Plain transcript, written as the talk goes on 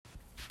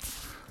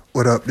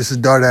What up? This is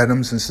Dart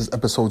Adams, and this is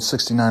episode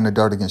 69 of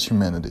Dart Against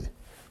Humanity.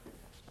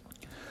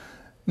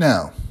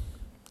 Now,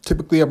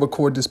 typically I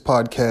record this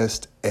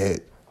podcast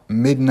at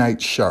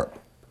midnight sharp.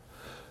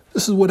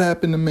 This is what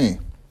happened to me.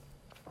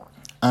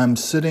 I'm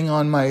sitting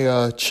on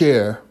my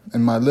chair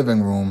in my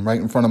living room right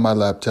in front of my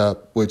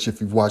laptop, which if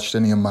you've watched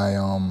any of my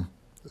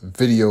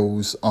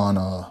videos on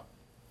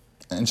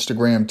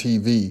Instagram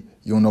TV,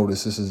 you'll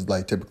notice this is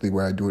like typically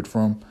where I do it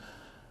from.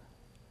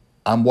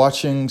 I'm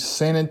watching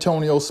San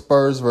Antonio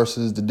Spurs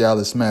versus the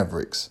Dallas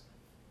Mavericks.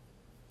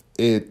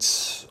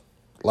 It's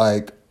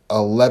like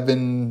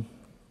 11:15,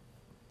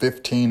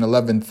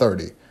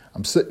 11:30.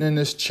 I'm sitting in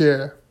this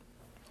chair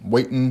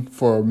waiting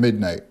for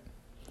midnight.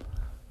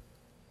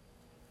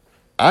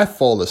 I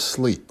fall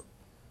asleep.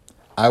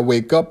 I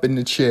wake up in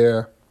the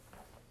chair.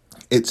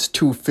 It's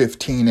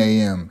 2:15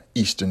 a.m.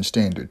 Eastern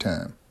Standard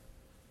Time.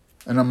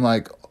 And I'm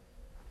like,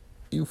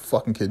 you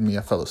fucking kidding me?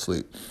 I fell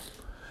asleep.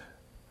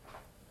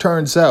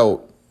 Turns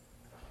out,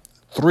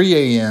 3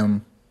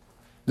 a.m.,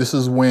 this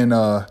is when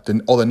all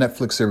the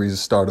Netflix series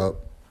start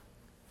up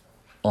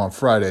on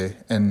Friday,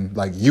 and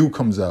like You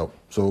comes out.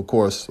 So of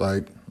course,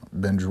 like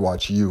binge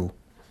watch You.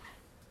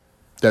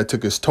 That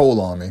took its toll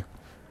on me.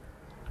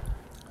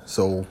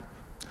 So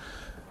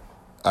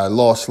I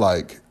lost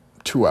like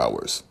 2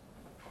 hours.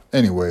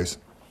 Anyways,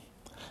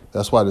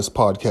 that's why this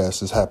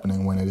podcast is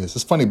happening when it is.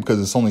 It's funny because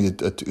it's only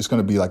it's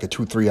going to be like a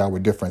 2-3 hour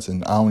difference,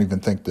 and I don't even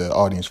think the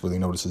audience really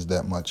notices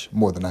that much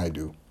more than I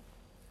do.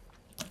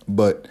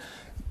 But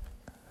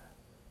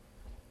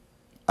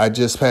I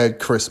just had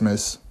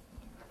Christmas,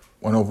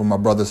 went over to my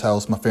brother's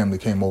house. My family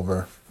came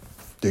over,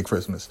 did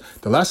Christmas.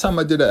 The last time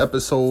I did an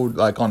episode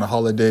like on a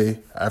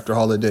holiday, after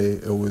holiday,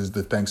 it was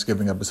the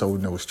Thanksgiving episode,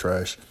 and it was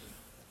trash.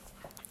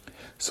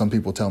 Some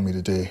people tell me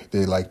that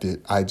they liked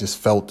it. I just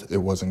felt it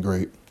wasn't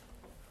great.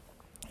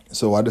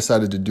 So I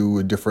decided to do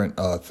a different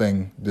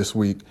thing this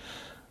week,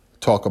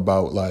 talk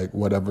about like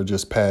whatever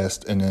just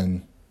passed, and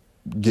then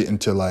get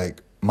into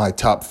like my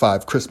top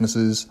 5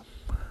 Christmases,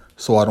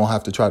 so I don't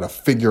have to try to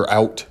figure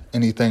out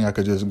anything. I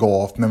could just go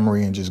off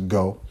memory and just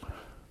go.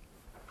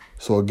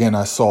 So again,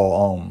 I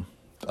saw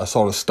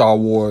the Star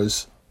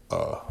Wars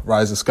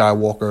Rise of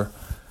Skywalker.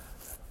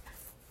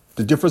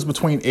 The difference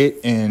between it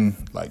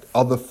and like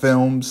other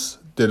films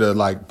that are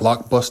like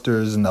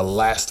blockbusters and the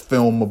last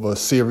film of a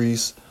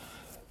series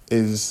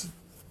is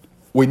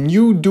when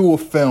you do a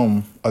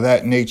film of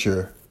that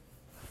nature,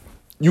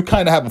 you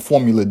kind of have a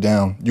formula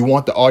down. You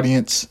want the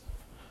audience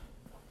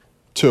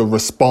to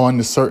respond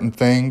to certain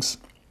things,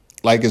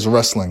 like it's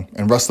wrestling.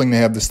 In wrestling, they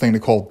have this thing they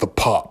call the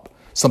pop.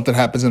 Something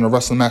happens in a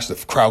wrestling match, the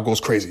crowd goes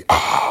crazy.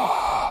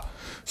 Ah!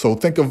 So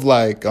think of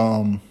like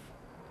not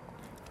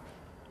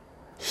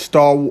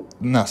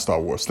Star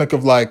Wars. Think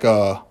of like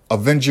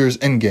Avengers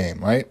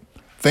Endgame, right?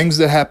 Things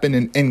that happen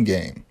in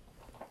Endgame.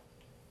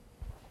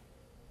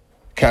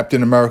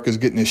 Captain America's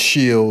getting his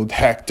shield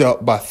hacked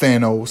up by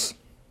Thanos.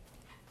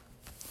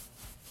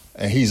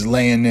 And he's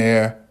laying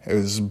there.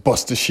 His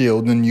buster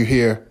shield. And you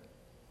hear,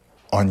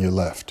 on your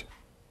left.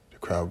 The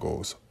crowd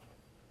goes,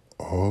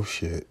 oh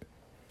shit.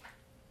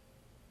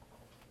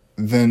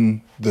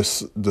 Then the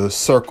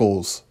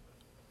circles,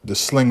 the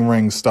sling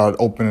rings start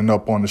opening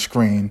up on the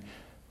screen.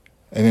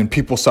 And then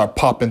people start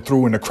popping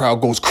through and the crowd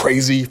goes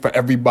crazy for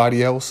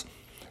everybody else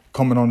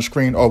coming on the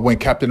screen. Or when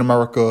Captain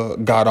America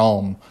got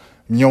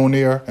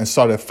Mjolnir and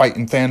started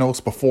fighting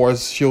Thanos before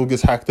his shield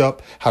gets hacked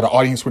up, how the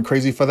audience went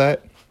crazy for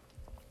that.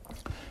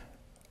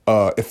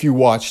 If you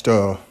watched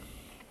the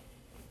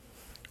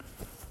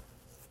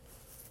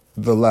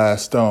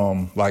last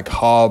like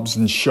Hobbs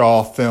and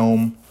Shaw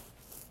film,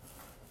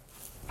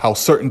 how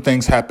certain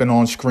things happen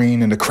on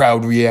screen and the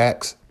crowd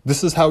reacts.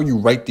 This is how you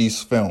write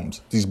these films,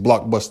 these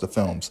blockbuster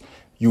films.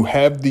 You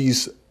have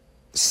these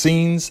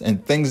scenes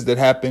and things that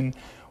happen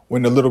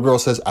when the little girl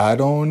says, I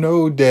don't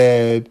know,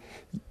 Dad.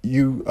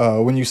 You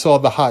when you saw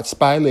the hot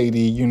spy lady,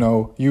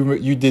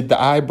 you did the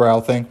eyebrow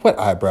thing. What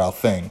eyebrow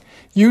thing?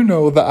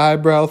 The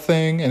eyebrow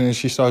thing. And then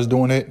she starts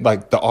doing it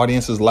like the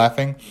audience is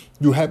laughing.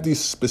 You have these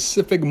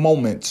specific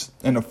moments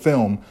in a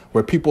film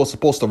where people are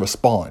supposed to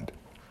respond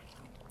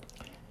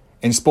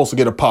and supposed to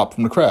get a pop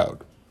from the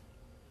crowd.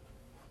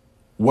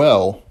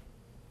 Well,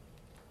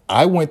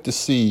 I went to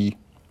see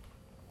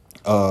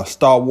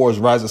Star Wars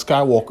Rise of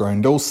Skywalker,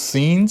 and those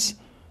scenes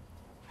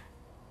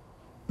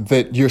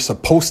that you're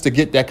supposed to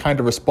get that kind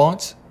of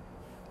response,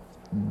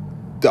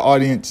 the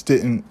audience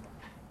didn't,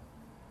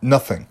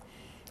 nothing.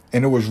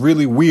 And it was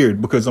really weird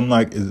because I'm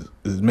like, is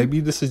maybe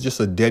this is just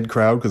a dead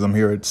crowd because I'm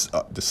here at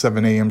the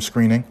 7 a.m.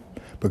 screening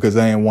because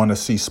I didn't want to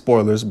see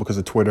spoilers because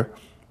of Twitter.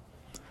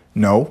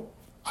 No,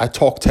 I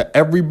talked to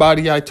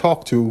everybody I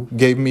talked to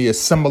gave me a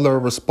similar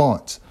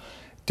response.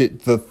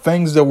 The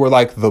things that were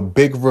like the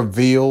big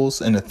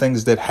reveals and the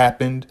things that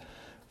happened,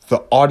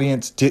 the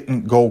audience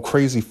didn't go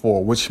crazy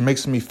for, which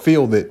makes me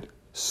feel that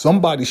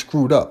somebody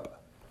screwed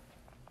up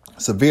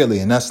severely.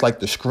 And that's like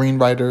the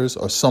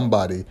screenwriters or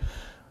somebody.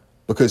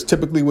 Because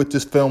typically with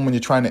this film, when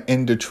you're trying to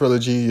end a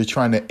trilogy, you're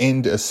trying to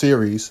end a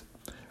series,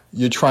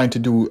 you're trying to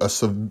do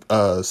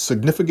a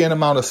significant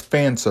amount of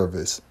fan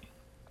service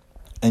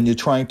and you're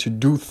trying to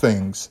do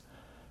things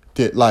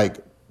that like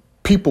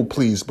people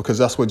please, because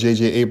that's what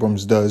J.J.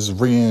 Abrams does.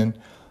 Rian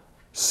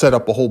set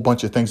up a whole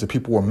bunch of things that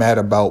people were mad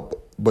about,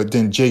 but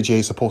then J.J.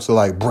 is supposed to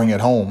like bring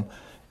it home.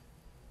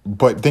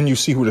 But then you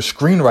see who the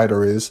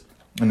screenwriter is,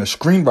 and the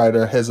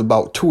screenwriter has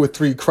about 2 or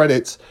 3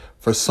 credits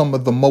for some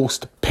of the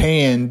most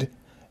panned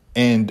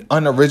and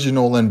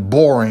unoriginal and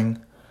boring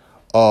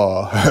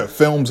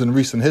films in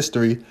recent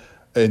history,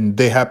 and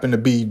they happen to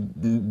be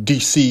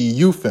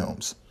DCU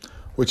films,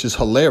 which is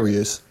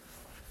hilarious.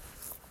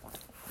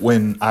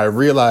 When I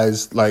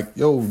realized, like,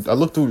 yo, I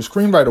looked who the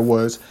screenwriter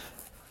was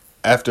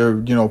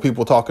after,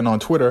 people talking on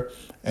Twitter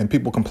and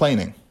people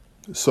complaining.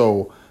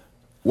 So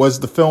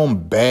was the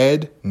film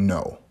bad?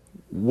 No.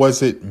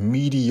 Was it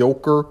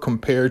mediocre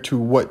compared to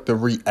what the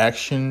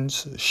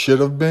reactions should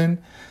have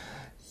been?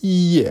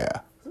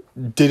 Yeah.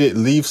 Did it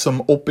leave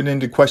some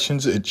open-ended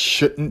questions it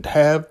shouldn't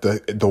have?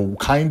 The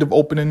kind of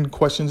open-ended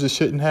questions it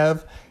shouldn't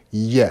have?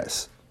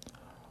 Yes.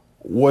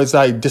 Was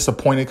I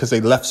disappointed because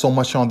they left so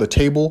much on the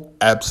table?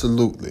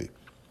 Absolutely.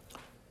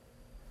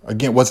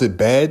 Again, was it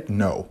bad?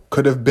 No.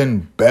 Could have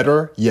been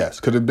better? Yes.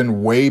 Could have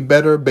been way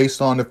better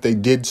based on if they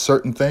did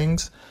certain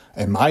things?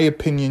 In my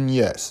opinion,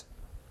 yes.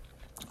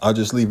 I'll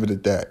just leave it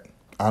at that.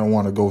 I don't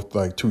want to go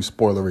like too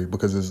spoilery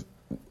because it's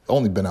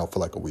only been out for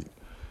like a week.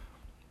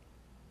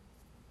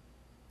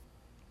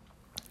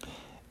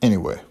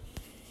 Anyway,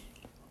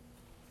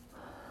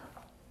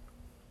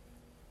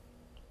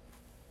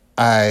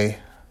 I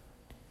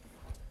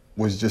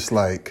was just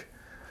like,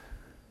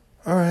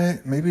 all right,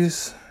 maybe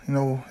it's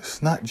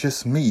not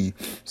just me.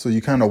 So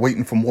you're kind of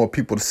waiting for more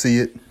people to see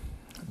it.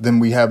 Then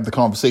we have the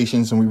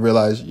conversations and we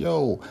realize,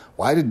 yo,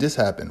 why did this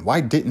happen?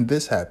 Why didn't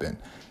this happen?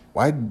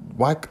 Why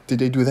did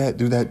they do that,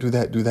 do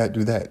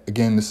that?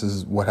 Again, this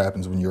is what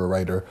happens when you're a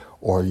writer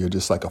or you're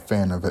just like a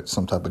fan of it,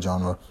 some type of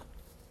genre.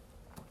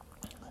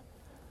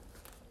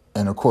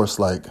 And of course,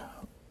 and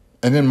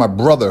then my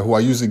brother, who I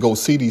usually go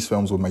see these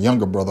films with, my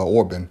younger brother,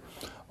 Orban,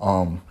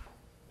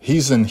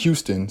 he's in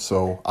Houston,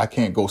 so I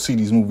can't go see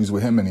these movies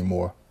with him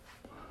anymore.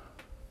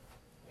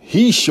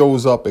 He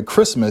shows up at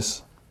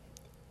Christmas,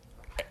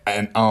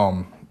 and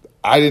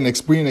we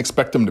didn't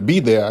expect him to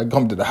be there. I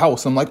come to the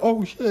house, I'm like,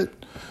 oh shit,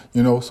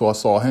 so I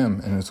saw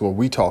him, and so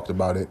we talked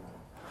about it.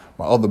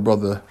 My other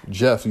brother,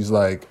 Jeff, he's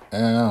like, I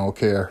don't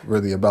care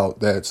really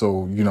about that. So,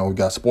 we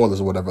got spoilers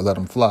or whatever, let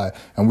them fly.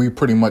 And we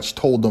pretty much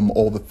told them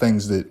all the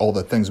things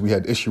we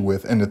had issue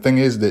with. And the thing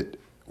is that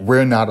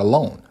we're not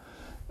alone.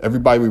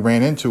 Everybody we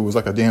ran into was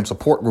like a damn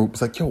support group.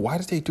 It's like, yo, why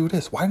did they do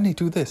this? Why didn't they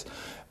do this?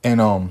 And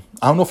I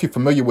don't know if you're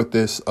familiar with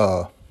this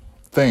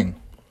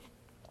thing,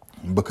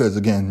 because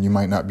again, you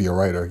might not be a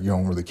writer. You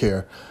don't really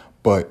care.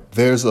 But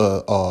there's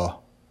a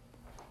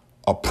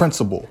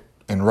principle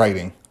in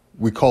writing.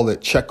 We call it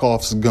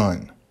Chekhov's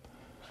gun.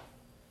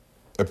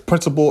 The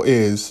principle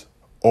is,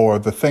 or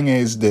the thing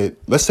is that,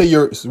 let's say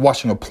you're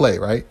watching a play,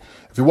 right?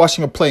 If you're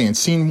watching a play in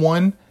scene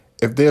 1,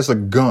 if there's a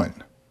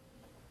gun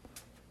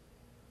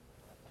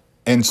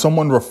and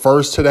someone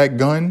refers to that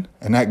gun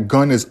and that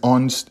gun is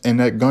on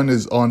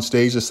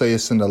stage, let's say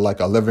it's in a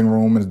living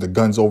room and the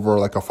gun's over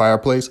like a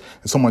fireplace,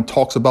 and someone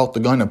talks about the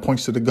gun and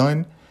points to the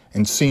gun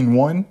in scene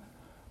 1,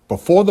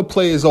 before the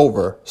play is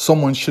over,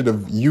 someone should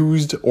have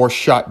used or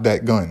shot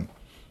that gun.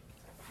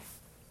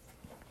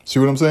 See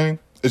what I'm saying?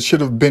 It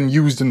should have been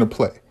used in the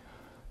play.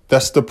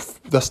 That's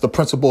the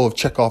principle of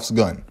Chekhov's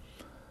gun.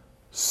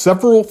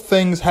 Several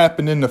things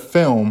happened in the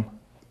film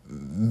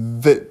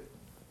that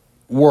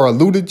were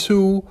alluded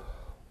to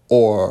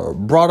or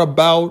brought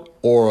about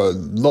or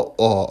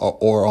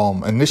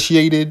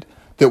initiated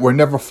that were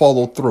never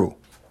followed through.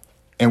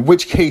 In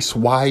which case,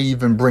 why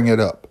even bring it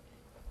up?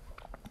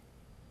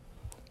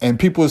 And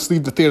people just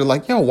leave the theater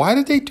like, yo, why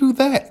did they do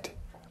that?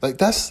 Like,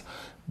 that's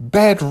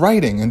bad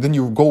writing. And then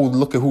you go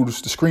look at who the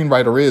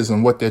screenwriter is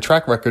and what their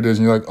track record is,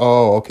 and you're like,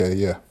 oh, okay,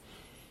 yeah.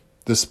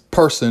 This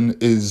person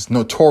is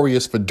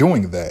notorious for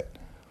doing that.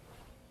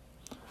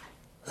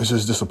 It's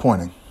just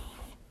disappointing.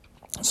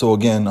 So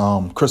again,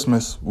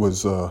 Christmas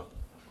was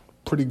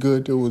pretty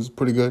good. It was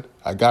pretty good.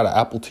 I got an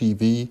Apple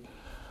TV.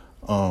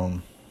 Got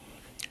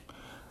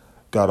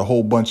a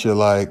whole bunch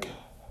of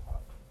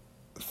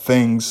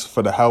things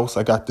for the house.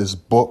 I got this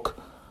book,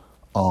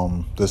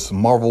 this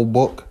Marvel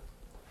book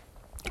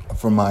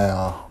from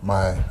my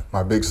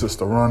my big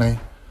sister Ronnie.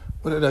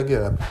 What did I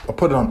get? I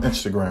put it on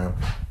Instagram.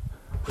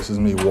 This is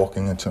me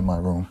walking into my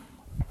room.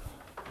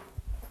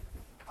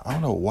 I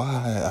don't know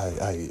why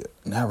I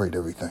narrate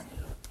everything.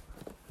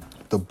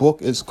 The book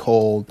is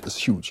called, it's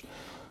huge,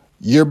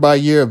 Year by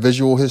Year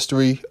Visual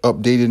History,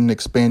 Updated and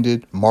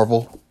Expanded,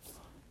 Marvel.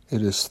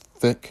 It is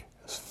thick.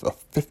 It's a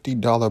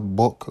 $50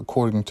 book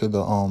according to the,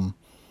 God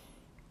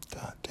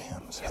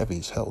damn, it's heavy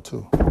as hell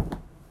too.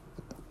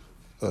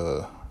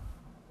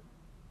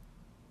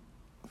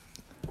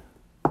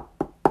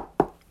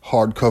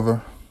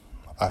 Hardcover.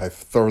 I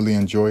thoroughly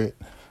enjoy it.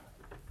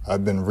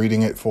 I've been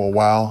reading it for a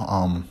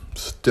while.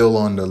 Still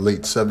on the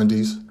late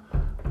 70s.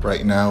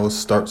 Right now it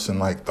starts in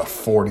the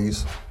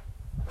 40s.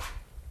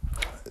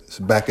 It's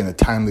back in the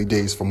timely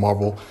days for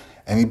Marvel.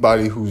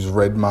 Anybody who's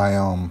read my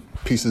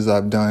pieces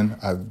I've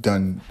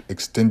done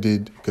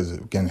extended, because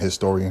again,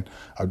 historian,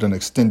 I've done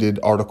extended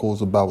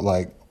articles about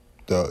like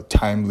the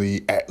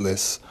Timely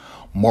Atlas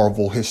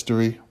Marvel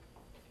history.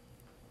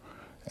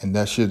 And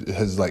that shit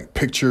has like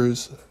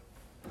pictures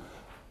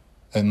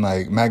and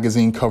like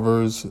magazine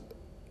covers,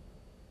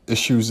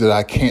 issues that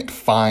I can't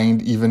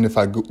find even if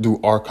I do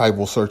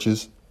archival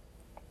searches.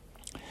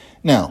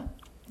 Now,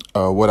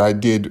 what I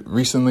did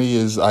recently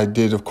is I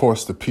did, of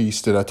course, the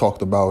piece that I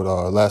talked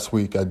about last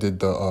week. I did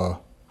the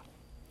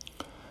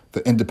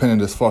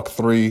Independent as Fuck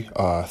 3,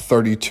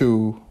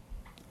 32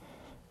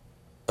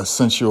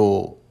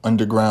 essential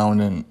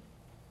underground and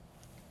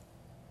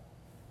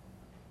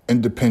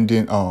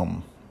independent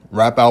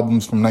rap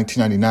albums from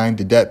 1999,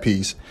 did that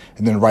piece.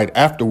 And then right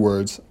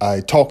afterwards,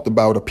 I talked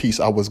about a piece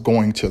I was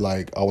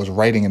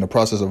writing, in the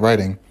process of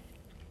writing,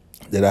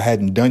 that I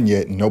hadn't done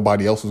yet and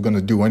nobody else was going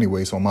to do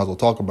anyway, so I might as well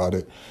talk about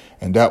it.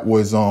 And that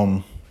was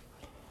the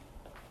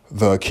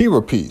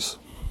Akira piece.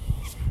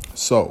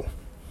 So,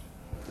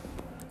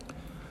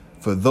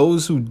 for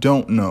those who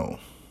don't know,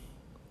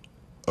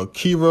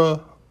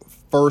 Akira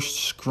first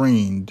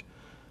screened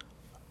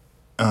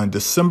on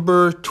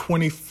December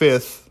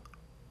 25th,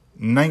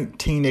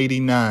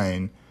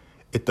 1989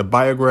 at the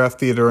Biograph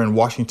Theater in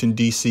Washington,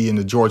 D.C. in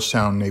the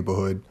Georgetown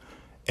neighborhood.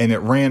 And it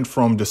ran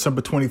from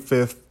December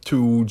 25th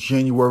to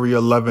January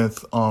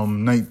 11th,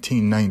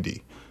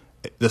 1990.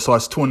 So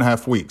that's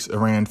 2.5 weeks. It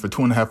ran for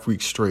 2.5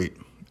 weeks straight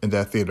in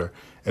that theater.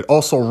 It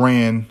also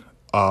ran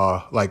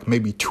like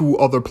maybe 2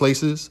 other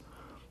places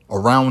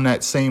around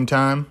that same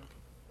time.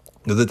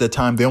 Because at that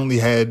time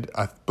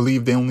I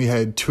believe they only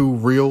had 2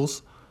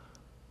 reels.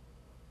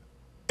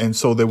 And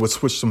so they would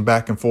switch them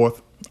back and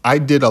forth. I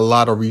did a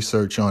lot of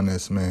research on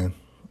this, man.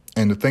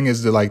 And the thing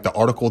is that like the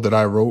article that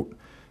I wrote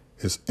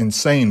is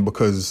insane,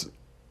 because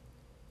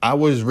I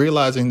was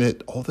realizing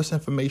that all this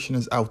information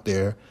is out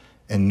there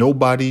and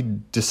nobody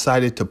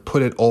decided to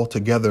put it all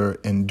together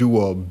and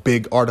do a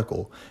big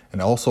article.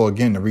 And also,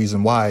 again, the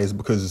reason why is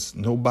because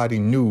nobody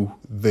knew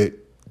that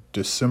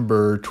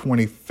December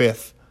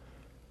 25th,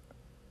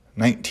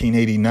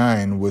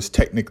 1989 was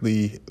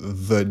technically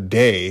the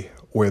day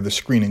where the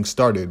screening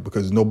started,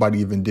 because nobody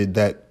even did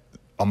that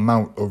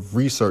amount of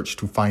research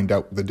to find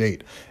out the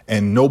date.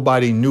 And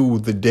nobody knew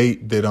the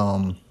date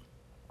that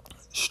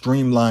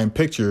Streamline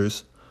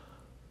Pictures,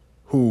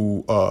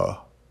 who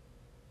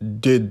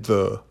did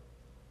the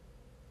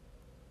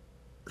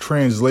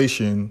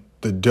translation,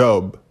 the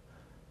dub,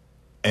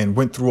 and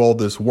went through all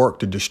this work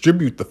to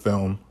distribute the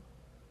film,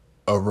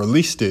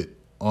 released it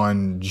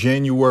on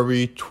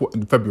February 12th,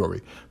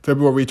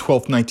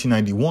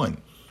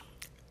 1991.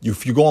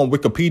 If you go on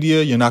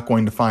Wikipedia, you're not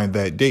going to find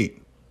that date.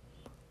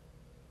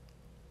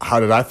 How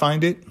did I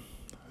find it?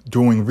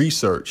 Doing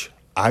research.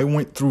 I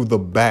went through the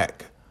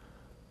back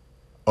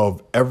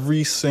of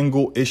every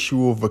single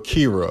issue of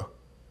Akira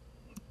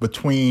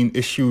between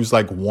issues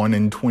like 1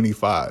 and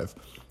 25.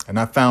 And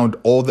I found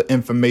all the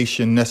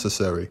information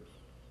necessary.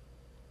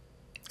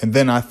 And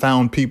then I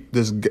found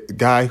this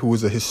guy who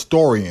was a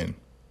historian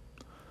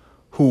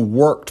who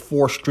worked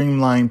for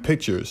Streamline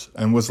Pictures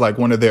and was like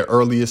one of their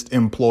earliest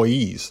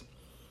employees.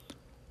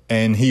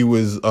 And he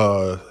was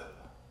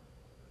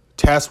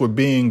tasked with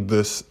being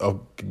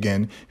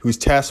he was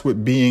tasked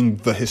with being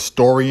the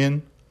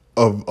historian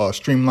of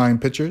Streamline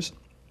Pictures.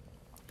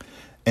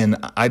 And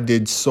I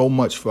did so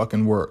much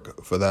fucking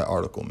work for that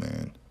article,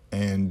 man.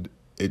 And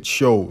it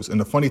shows. And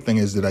the funny thing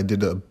is that I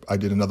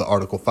did another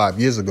article 5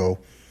 years ago,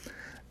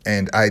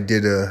 and I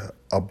did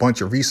a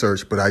bunch of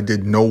research, but I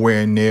did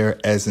nowhere near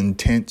as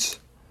intense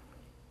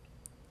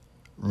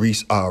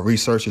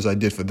research as I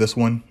did for this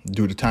one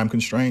due to time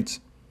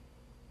constraints.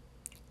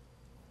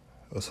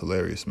 That's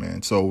hilarious,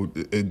 man. So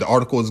the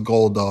article is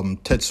called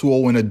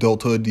Tetsuo in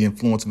Adulthood, The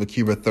Influence of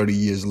Akira 30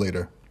 Years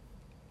Later.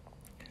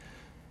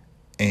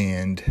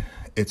 And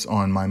it's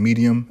on my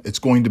Medium. It's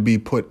going to be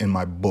put in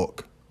my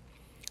book,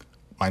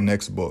 my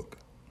next book,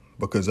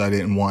 because I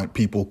didn't want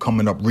people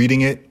coming up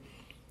reading it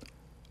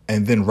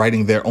and then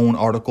writing their own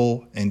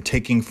article and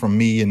taking from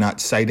me and not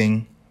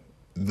citing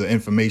the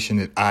information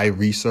that I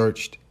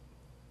researched,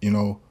 you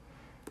know.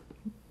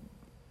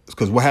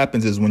 Because what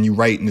happens is when you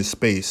write in this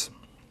space,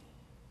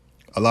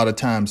 a lot of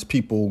times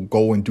people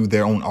go and do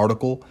their own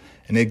article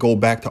and they go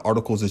back to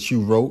articles that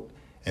you wrote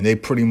and they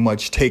pretty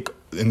much take,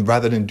 and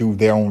rather than do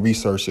their own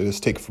research, they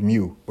just take from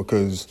you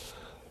because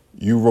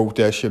you wrote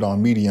that shit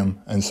on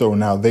Medium. And so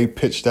now they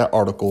pitch that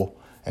article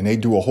and they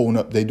do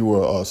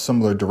a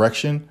similar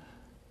direction,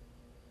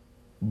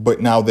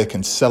 but now they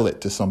can sell it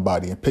to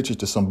somebody and pitch it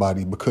to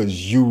somebody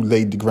because you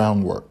laid the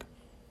groundwork.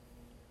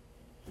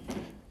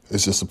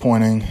 It's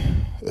disappointing.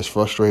 It's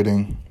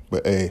frustrating.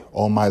 But hey,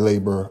 all my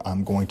labor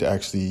I'm going to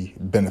actually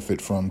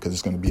benefit from because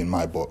it's going to be in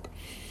my book.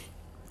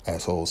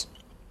 Assholes.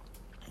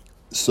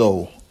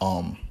 So,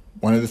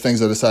 one of the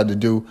things I decided to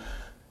do,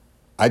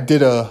 I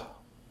did a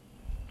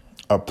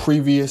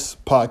previous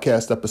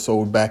podcast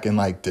episode back in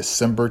like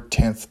December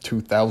 10th,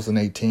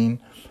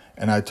 2018.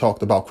 And I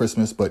talked about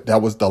Christmas, but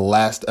that was the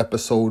last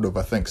episode of,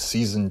 I think,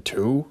 season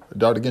 2 of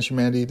Dart Against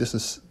Humanity. This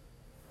is,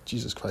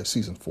 Jesus Christ,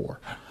 season 4.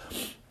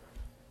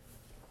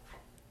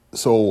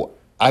 So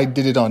I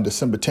did it on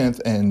December 10th,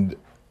 and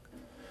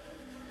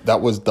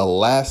that was the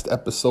last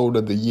episode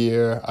of the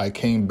year. I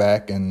came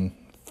back in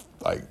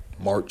like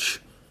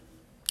March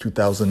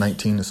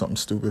 2019 or something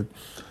stupid.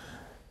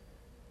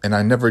 And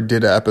I never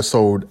did an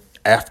episode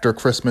after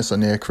Christmas or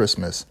near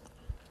Christmas.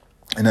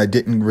 And I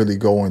didn't really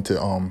go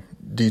into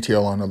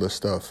detail on other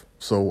stuff.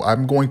 So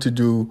I'm going to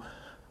do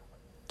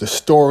the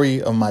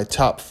story of my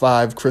top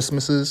 5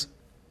 Christmases.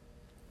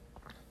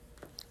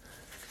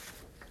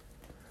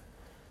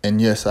 And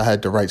yes, I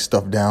had to write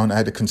stuff down. I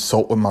had to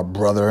consult with my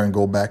brother and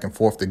go back and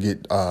forth to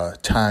get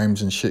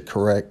times and shit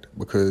correct,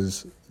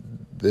 because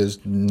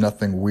there's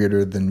nothing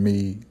weirder than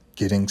me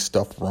getting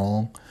stuff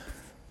wrong.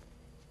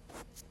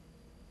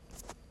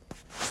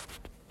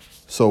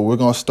 So we're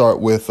going to start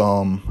with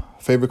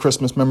favorite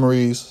Christmas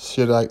memories,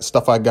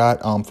 stuff I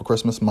got for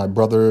Christmas. My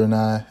brothers and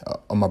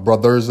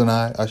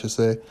I should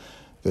say.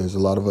 There's a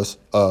lot of us.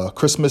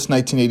 Christmas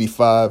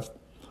 1985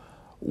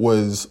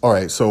 was, all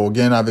right, so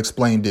again, I've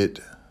explained it.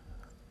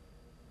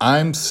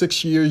 I'm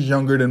 6 years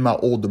younger than my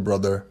older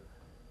brother,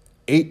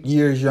 8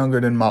 years younger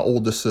than my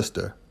older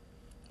sister.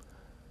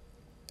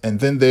 And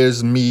then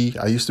there's me.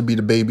 I used to be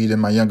the baby. Then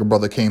my younger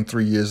brother came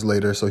 3 years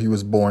later. So he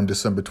was born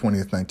December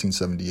 20th,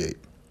 1978.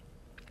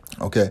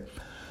 Okay.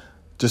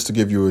 Just to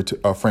give you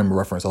a frame of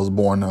reference, I was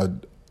born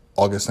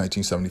August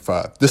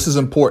 1975. This is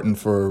important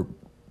for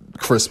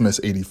Christmas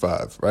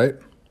 85, right?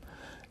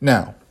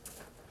 Now,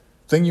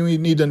 thing you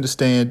need to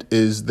understand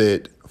is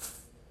that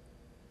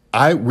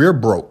we're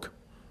broke.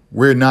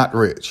 We're not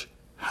rich.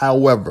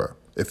 However,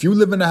 if you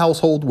live in a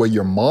household where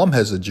your mom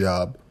has a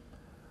job,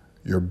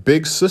 your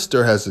big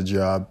sister has a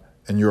job,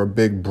 and your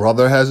big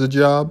brother has a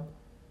job,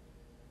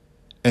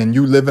 and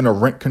you live in a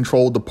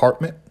rent-controlled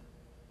apartment,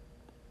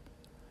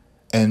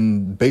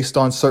 and based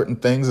on certain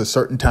things at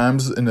certain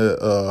times in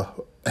the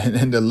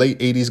late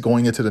 80s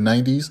going into the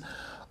 90s,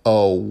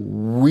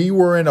 we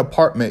were in an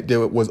apartment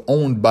that was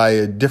owned by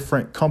a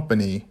different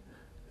company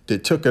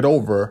that took it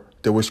over,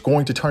 that was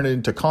going to turn it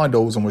into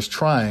condos and was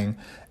trying,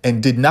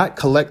 and did not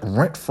collect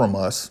rent from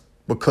us,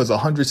 because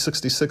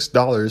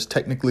 $166,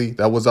 technically,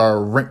 that was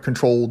our rent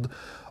controlled,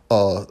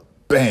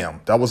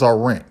 that was our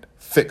rent,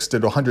 fixed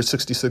at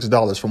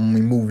 $166 from when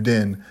we moved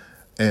in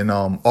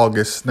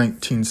August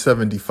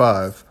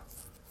 1975,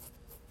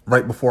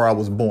 right before I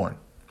was born.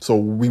 So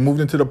we moved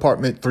into the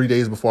apartment 3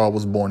 days before I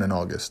was born in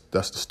August.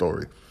 That's the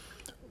story.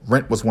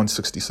 Rent was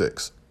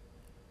 $166.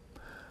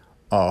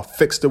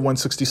 Fixed at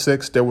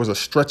 $166. There was a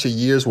stretch of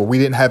years where we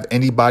didn't have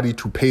anybody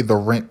to pay the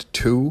rent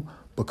to,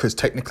 because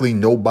technically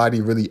nobody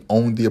really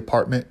owned the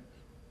apartment.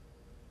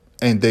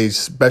 And they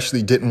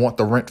especially didn't want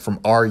the rent from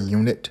our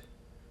unit.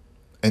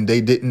 And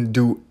they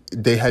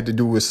had to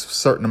do a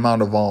certain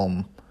amount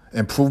of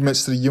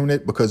improvements to the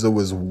unit, because it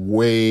was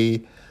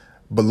way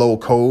below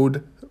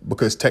code,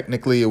 because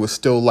technically it was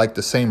still like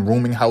the same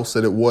rooming house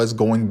that it was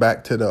going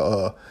back to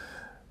the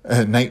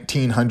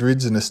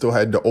 1900s, and it still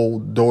had the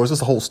old doors.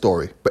 It's a whole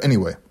story. But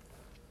anyway,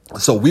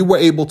 so we were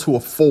able to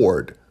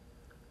afford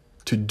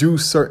to do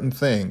certain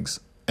things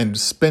and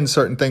spend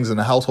certain things in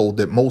the household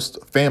that most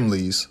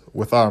families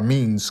with our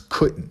means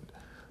couldn't,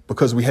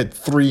 because we had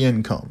 3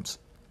 incomes.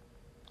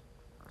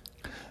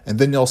 And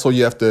then also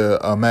you have to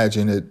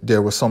imagine that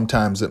there were some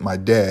times that my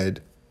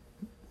dad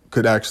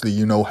could actually,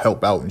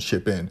 help out and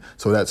chip in.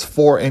 So that's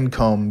 4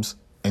 incomes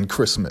in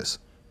Christmas.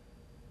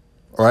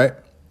 All right.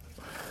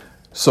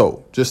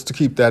 So just to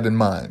keep that in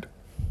mind,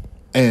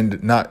 and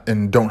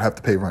don't have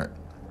to pay rent.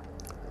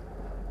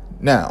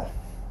 Now,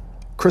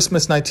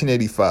 Christmas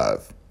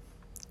 1985.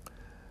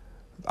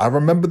 I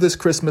remember this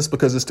Christmas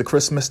because it's the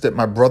Christmas that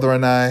my brother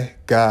and I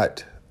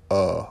got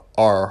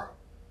our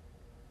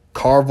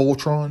car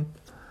Voltron.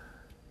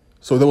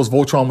 So there was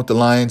Voltron with the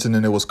lions, and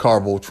then there was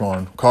car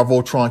Voltron. Car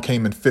Voltron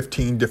came in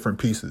 15 different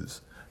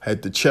pieces.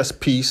 Had the chest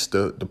piece,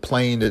 the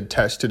plane that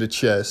attached to the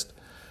chest.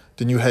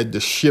 Then you had the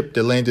ship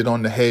that landed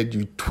on the head.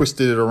 You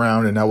twisted it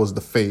around, and that was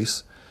the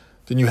face.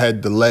 Then you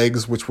had the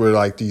legs, which were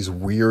like these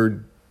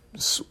weird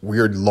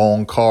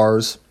long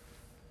cars.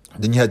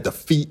 Then you had the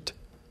feet.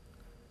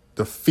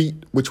 The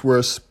feet, which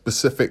were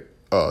specific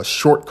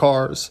short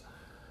cars.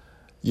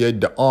 You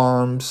had the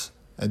arms,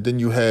 and then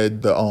you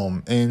had the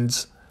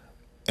ends.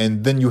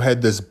 And then you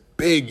had this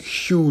big,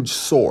 huge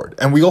sword.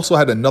 And we also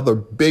had another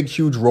big,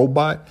 huge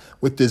robot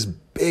with this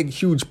big,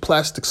 huge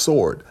plastic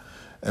sword.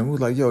 And we were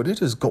like, yo, they're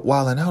just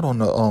wilding out on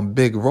the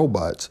big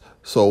robots.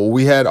 So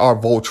we had our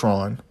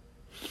Voltron.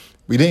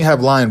 We didn't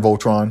have Lion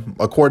Voltron.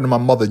 According to my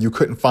mother, you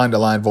couldn't find a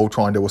Lion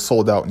Voltron that was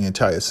sold out in the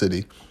entire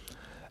city.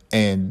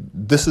 And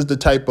this is the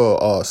type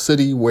of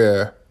city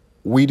where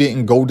we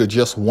didn't go to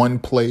just one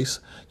place.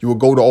 You would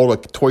go to all the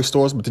toy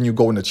stores, but then you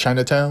go into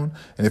Chinatown.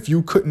 And if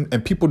you couldn't,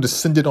 and people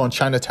descended on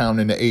Chinatown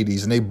in the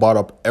 80s, and they bought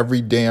up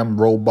every damn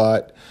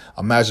robot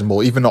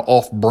imaginable, even the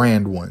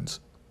off-brand ones.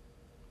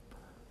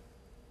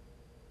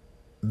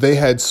 They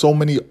had so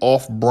many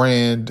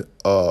off-brand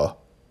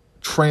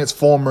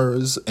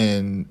Transformers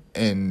and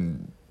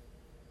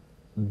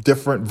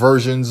different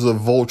versions of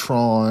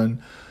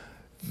Voltron.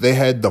 They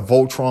had the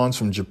Voltrons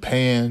from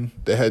Japan.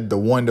 They had the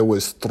one that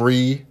was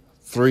three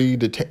three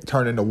to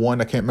turn into one.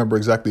 I can't remember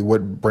exactly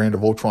what brand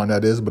of Voltron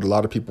that is, but a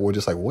lot of people were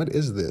just like, "What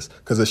is this?"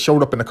 Because it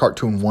showed up in the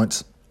cartoon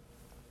once,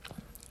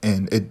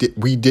 and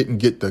we didn't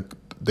get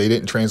they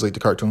didn't translate the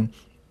cartoon.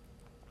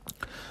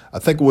 I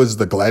think it was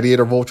the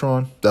Gladiator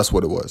Voltron. That's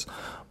what it was.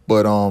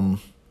 But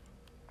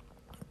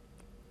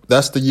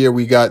that's the year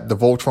we got the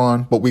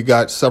Voltron, but we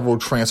got several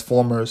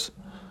Transformers.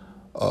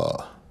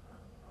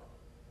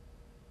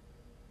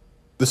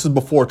 This is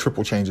before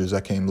Triple Changes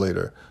that came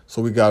later.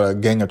 So we got a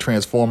gang of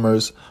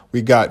Transformers.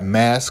 We got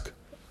Mask,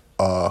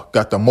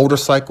 got the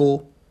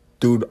motorcycle,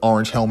 dude,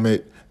 orange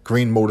helmet,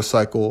 green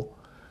motorcycle.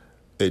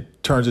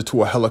 It turns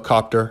into a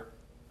helicopter.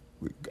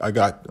 I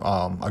got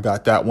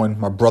that one.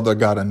 My brother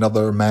got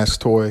another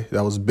Mask toy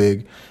that was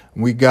big.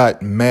 We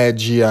got Mad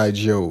G.I.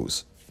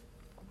 Joes.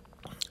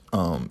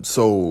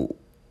 So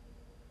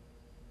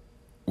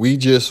we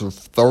just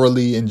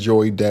thoroughly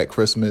enjoyed that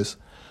Christmas.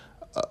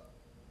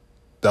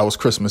 That was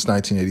Christmas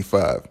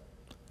 1985.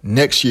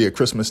 Next year,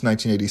 Christmas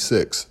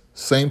 1986,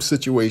 same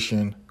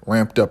situation,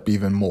 ramped up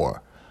even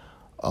more.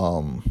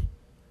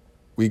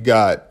 We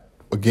got,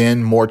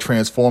 again, more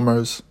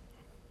Transformers.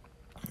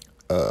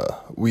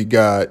 We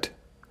got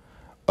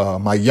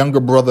my younger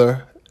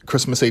brother,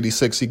 Christmas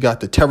 86, he got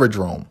the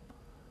Terradrome,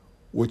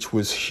 which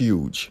was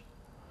huge.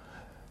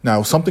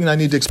 Now, something I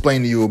need to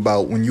explain to you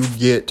about when you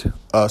get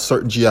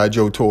certain G.I.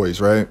 Joe toys,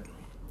 right?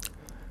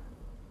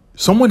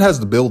 Someone has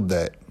to build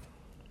that.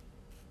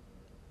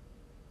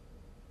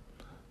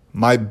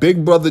 My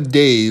big brother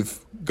Dave,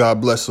 God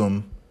bless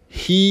him,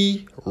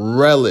 he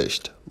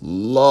loved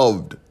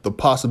the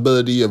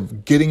possibility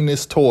of getting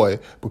this toy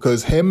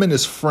because him and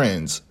his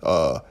friends,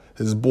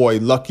 his boy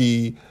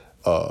Lucky,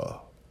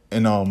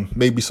 and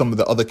maybe some of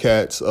the other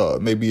cats,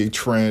 maybe a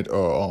Trent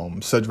or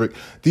Cedric,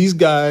 these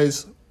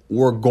guys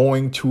were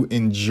going to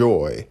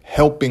enjoy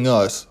helping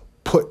us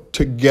put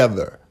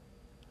together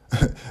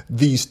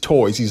these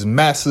toys, these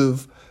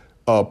massive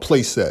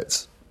play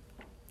sets.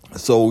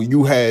 So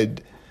you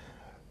had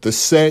the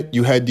set,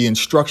 you had the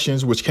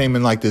instructions, which came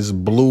in like this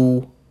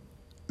blue,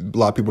 a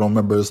lot of people don't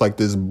remember, it's like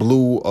this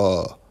blue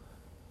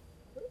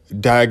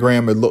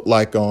diagram. It looked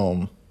like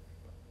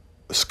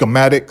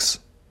schematics,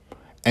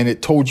 and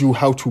it told you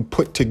how to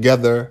put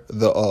together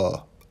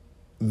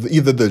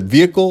either the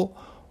vehicle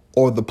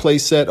or the play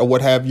set or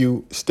what have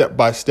you, step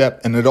by step.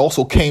 And it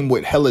also came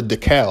with hella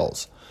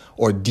decals,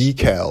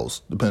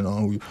 depending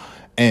on who you.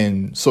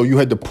 And so you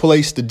had to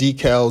place the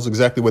decals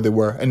exactly where they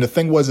were. And the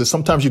thing was is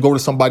sometimes you go to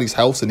somebody's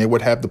house and they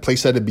would have the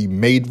playset to be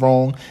made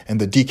wrong and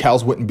the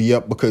decals wouldn't be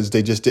up because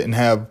they just didn't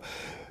have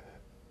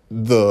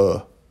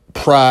the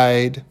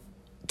pride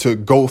to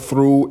go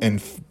through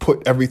and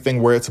put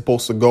everything where it's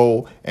supposed to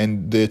go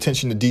and the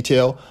attention to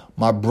detail.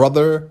 My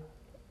brother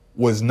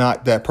was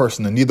not that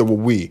person, and neither were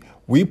we.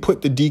 We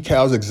put the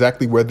decals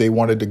exactly where they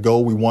wanted to go.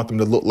 We want them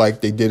to look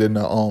like they did in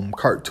the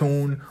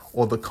cartoon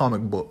or the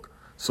comic book.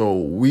 So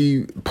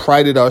we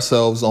prided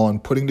ourselves on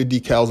putting the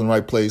decals in the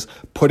right place,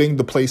 putting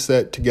the play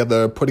set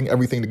together, putting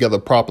everything together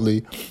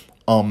properly,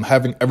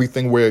 having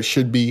everything where it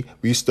should be.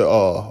 We used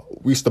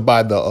to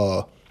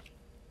buy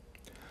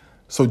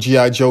so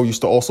G.I. Joe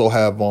used to also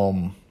have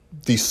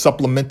these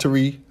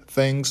supplementary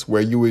things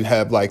where you would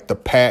have like the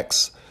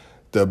packs,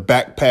 the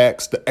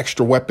backpacks, the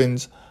extra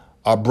weapons.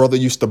 Our brother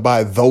used to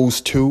buy those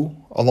too,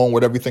 along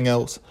with everything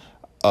else.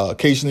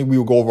 Occasionally we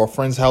would go over our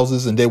friends'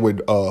 houses and they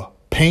would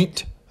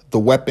paint the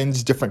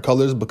weapons different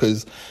colors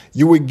because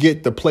you would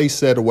get the play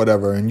set or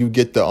whatever and you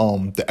get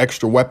the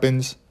extra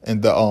weapons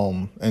and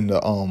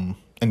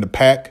the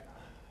pack,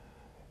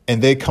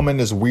 and they come in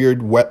this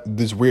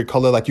weird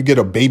color. Like you get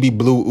a baby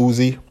blue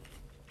Uzi.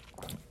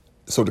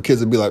 So the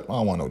kids would be like, I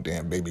don't want no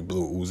damn baby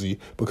blue Uzi,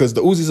 because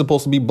the Uzi's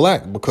supposed to be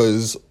black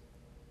because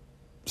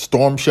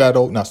Snake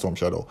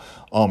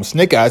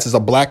Eyes is a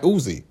black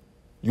Uzi.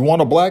 You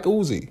want a black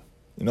Uzi,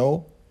 you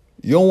know?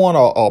 You don't want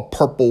a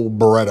purple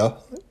Beretta.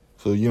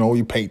 So,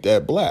 you paint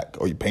that black,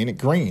 or you paint it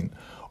green,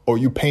 or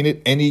you paint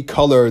it any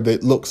color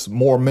that looks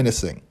more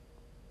menacing.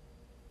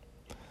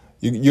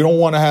 You don't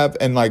want to have,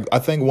 and like, I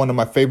think one of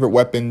my favorite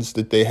weapons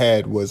that they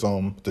had was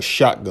the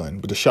shotgun,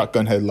 but the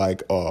shotgun had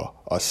like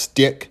a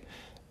stick.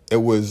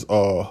 It was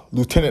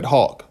Lieutenant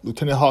Hawk.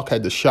 Lieutenant Hawk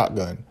had the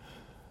shotgun.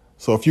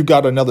 So if you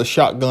got another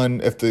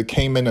shotgun, if it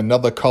came in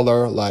another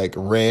color, like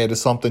red or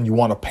something, you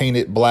want to paint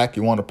it black,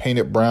 you want to paint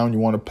it brown, you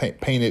want to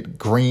paint it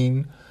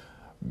green,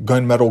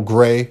 gunmetal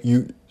gray.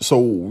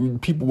 So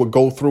people would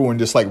go through and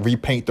just like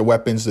repaint the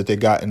weapons that they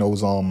got in those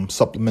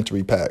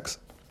supplementary packs.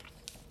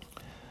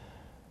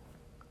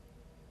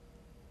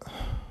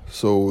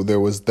 So there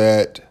was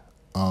that.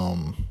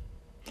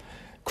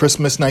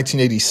 Christmas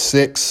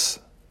 1986.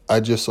 I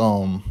just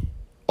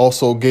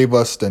also gave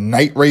us the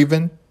Night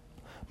Raven.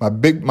 My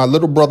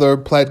little brother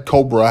Plaid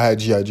Cobra. I had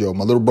G.I. Joe.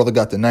 My little brother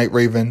got the Night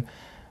Raven.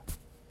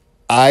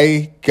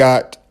 I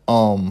got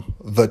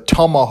the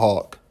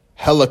Tomahawk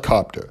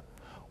helicopter,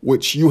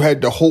 which you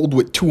had to hold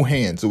with two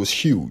hands. It was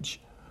huge.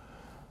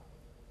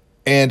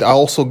 And I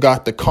also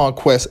got the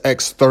Conquest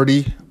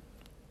X-30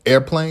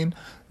 airplane.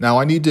 Now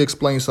I need to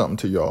explain something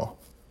to y'all.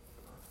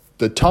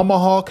 The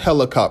Tomahawk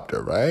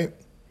helicopter, right?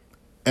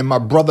 and my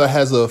brother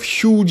has a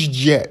huge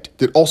jet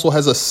that also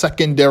has a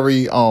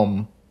secondary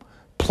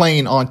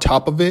plane on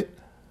top of it.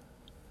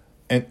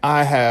 And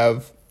I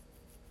have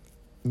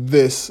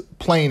this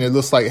plane. It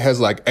looks like it has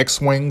like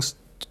X-wings.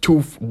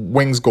 2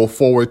 wings go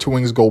forward, 2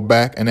 wings go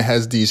back, and it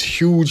has these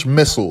huge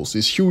missiles,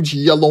 these huge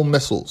yellow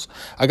missiles.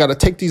 I got to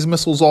take these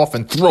missiles off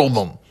and throw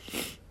them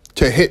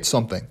to hit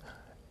something.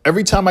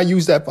 Every time I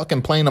use that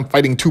fucking plane, I'm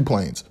fighting 2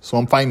 planes. So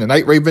I'm fighting the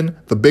Night Raven,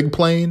 the big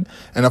plane,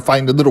 and I'm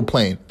fighting the little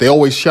plane. They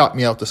always shot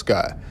me out the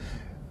sky.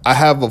 I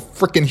have a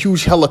freaking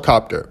huge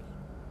helicopter.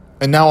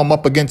 And now I'm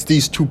up against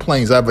these 2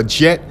 planes. I have a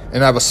jet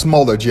and I have a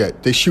smaller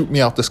jet. They shoot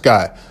me out the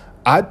sky.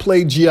 I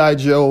played G.I.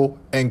 Joe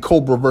and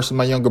Cobra versus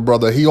my younger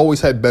brother. He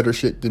always had better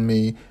shit than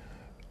me.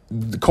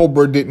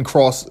 Cobra didn't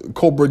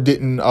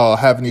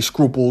have any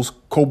scruples.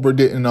 Cobra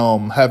didn't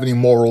have any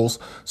morals.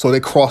 So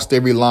they crossed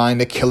every line.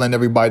 They're killing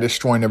everybody,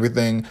 destroying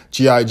everything.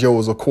 G.I. Joe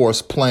was, of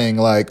course, playing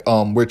like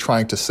we're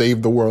trying to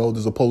save the world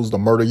as opposed to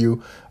murder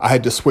you. I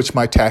had to switch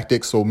my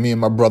tactics. So me and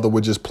my brother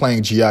were just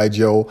playing G.I.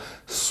 Joe.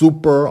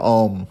 Super,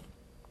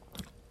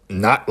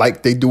 not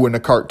like they do in the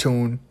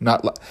cartoon.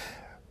 Not like...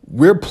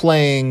 We're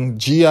playing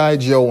G.I.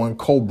 Joe and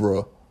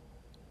Cobra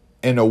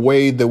in a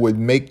way that would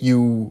make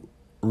you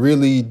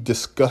really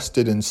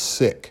disgusted and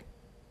sick.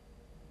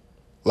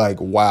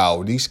 Like,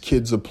 wow, these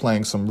kids are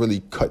playing some really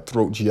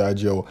cutthroat G.I.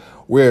 Joe.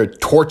 We're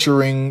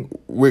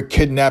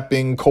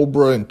kidnapping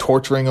Cobra and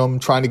torturing him,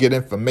 trying to get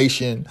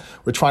information.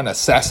 We're trying to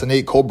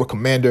assassinate Cobra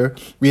Commander.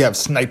 We have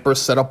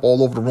snipers set up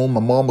all over the room. My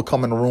mom would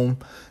come in the room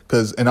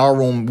because in our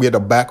room, we had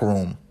a back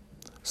room.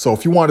 So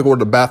if you wanted to go to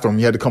the bathroom,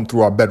 you had to come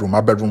through our bedroom.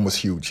 Our bedroom was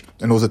huge,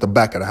 and it was at the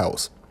back of the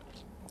house.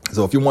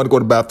 So if you wanted to go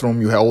to the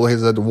bathroom, you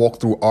always had to walk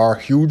through our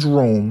huge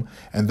room,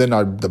 and then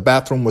the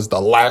bathroom was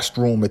the last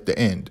room at the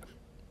end.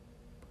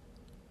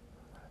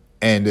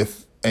 And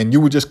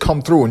you would just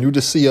come through, and you would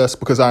just see us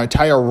because our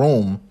entire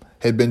room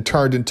had been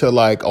turned into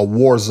like a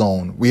war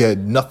zone. We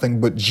had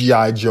nothing but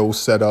G.I. Joe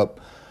set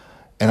up,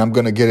 and I'm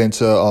going to get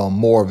into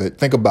more of it.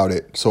 Think about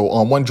it. So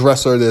on one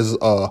dresser, there's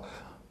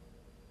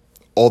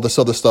all this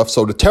other stuff.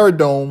 So the Terror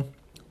Dome,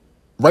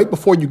 right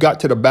before you got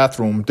to the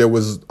bathroom, there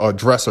was a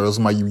dresser. It was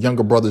my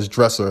younger brother's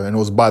dresser, and it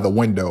was by the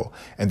window.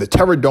 And the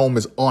Terror Dome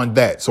is on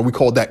that. So we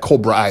call that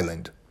Cobra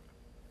Island.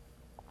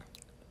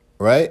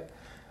 Right?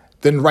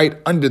 Then right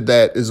under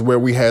that is where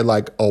we had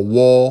like a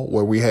wall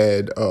where we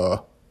had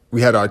our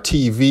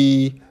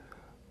TV.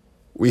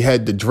 We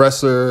had the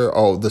dresser,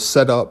 the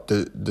setup,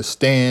 the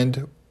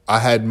stand. I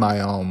had my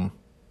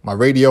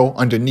radio.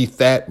 Underneath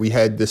that, we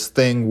had this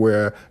thing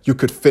where you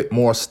could fit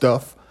more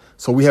stuff.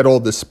 So we had all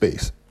this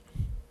space.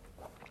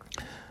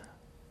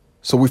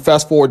 So we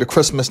fast forward to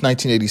Christmas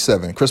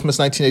 1987. Christmas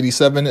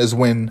 1987 is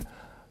when,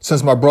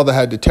 since my brother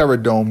had the Terror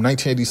Dome,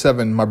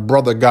 1987, my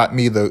brother got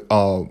me the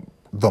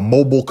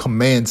Mobile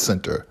Command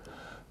Center.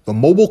 The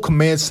Mobile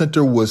Command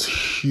Center was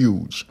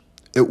huge.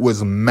 It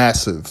was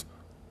massive.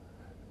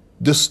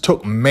 This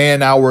took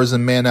man hours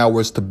and man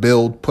hours to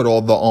build, put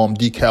all the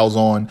decals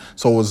on.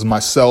 So it was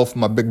myself,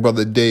 my big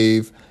brother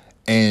Dave,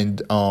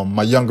 and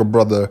my younger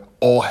brother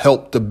all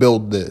helped to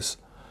build this.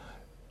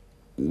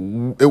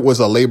 It was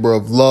a labor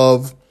of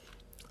love.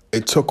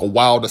 It took a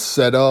while to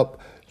set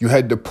up. You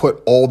had to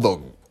put all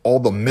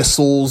the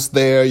missiles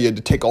there. You had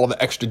to take all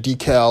the extra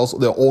decals.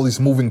 There are all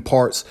these moving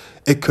parts.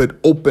 It could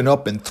open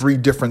up in 3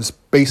 different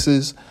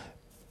spaces.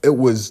 It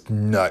was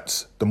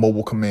nuts. The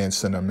Mobile Command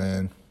Center,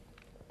 man.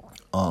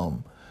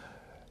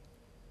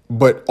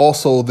 But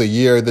also the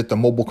year that the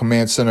Mobile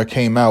Command Center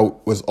came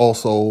out was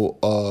also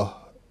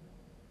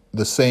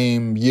the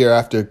same year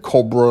after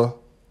Cobra,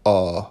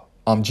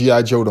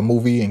 G.I. Joe the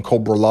movie, and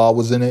Cobra Law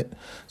was in it.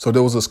 So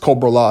there was this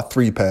Cobra Law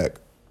 3-pack.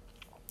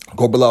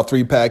 Cobra Law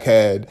 3-pack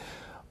had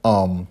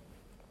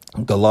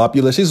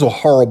Galopulus. These are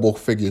horrible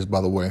figures, by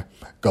the way.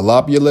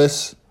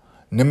 Galopulus,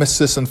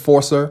 Nemesis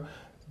Enforcer.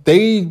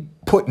 They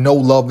put no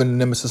love in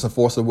Nemesis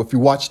Enforcer. If you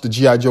watch the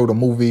G.I. Joe the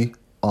movie,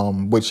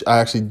 which I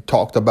actually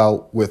talked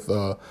about with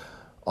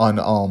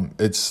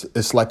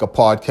it's like a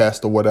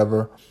podcast or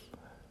whatever.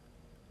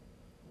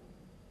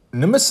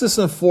 Nemesis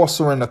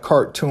Enforcer in the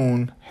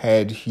cartoon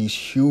had these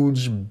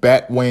huge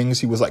bat wings.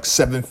 He was like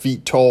 7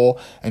 feet tall,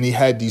 and he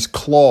had these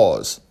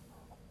claws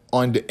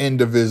on the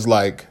end of his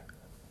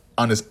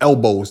on his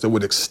elbows that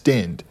would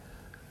extend.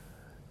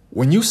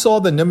 When you saw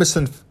the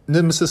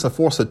Nemesis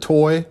Enforcer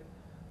toy,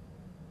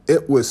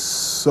 it was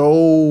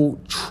so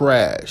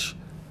trash.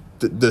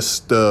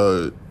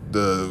 The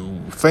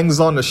things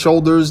on the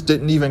shoulders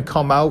didn't even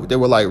come out. They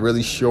were like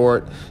really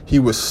short. He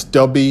was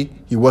stubby.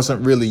 He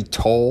wasn't really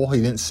tall.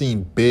 He didn't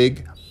seem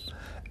big.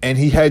 And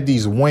he had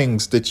these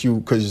wings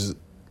because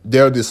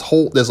there's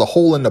a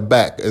hole in the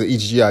back of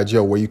each G.I.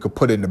 Joe where you could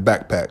put it in the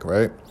backpack,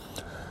 right?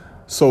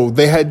 So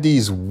they had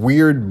these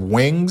weird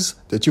wings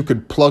that you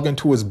could plug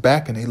into his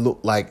back, and they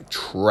looked like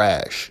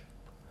trash.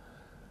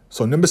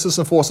 So Nemesis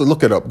Enforcer,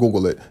 look it up,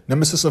 Google it.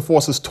 Nemesis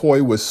Enforcer's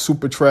toy was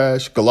super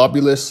trash.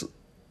 Galopulus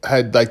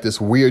had like this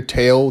weird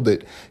tail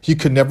that he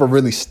could never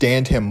really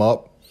stand him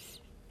up.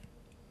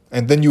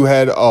 And then you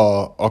had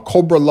a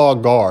Cobra Law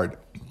guard.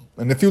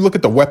 And if you look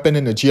at the weapon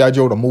in the G.I.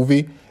 Joe, the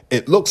movie,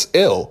 it looks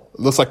ill.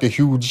 It looks like a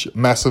huge,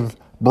 massive,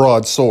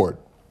 broad sword.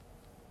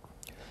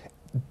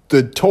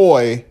 The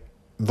toy,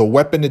 the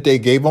weapon that they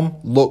gave him,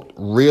 looked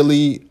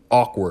really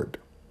awkward.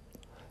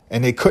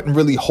 And they couldn't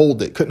really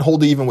hold it. Couldn't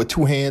hold it even with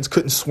two hands.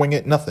 Couldn't swing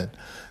it, nothing.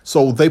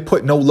 So they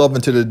put no love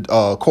into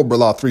the Cobra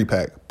Law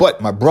 3-pack. But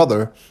my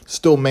brother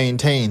still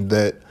maintained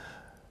that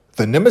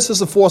the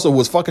Nemesis Enforcer, who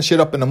was fucking shit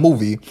up in the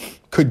movie,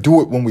 could do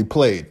it when we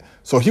played.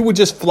 So he would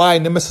just fly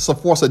Nemesis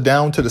Enforcer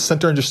down to the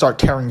center and just start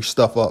tearing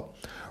stuff up.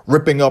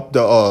 Ripping up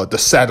the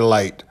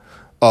satellite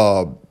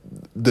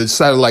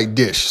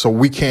dish so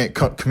we can't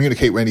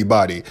communicate with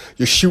anybody.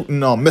 You're shooting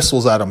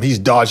missiles at him. He's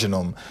dodging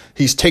them.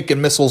 He's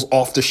taking missiles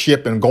off the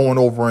ship and going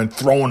over and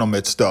throwing them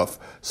at stuff.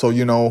 So,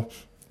 you know,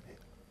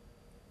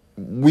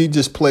 we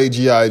just play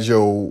G.I.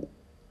 Joe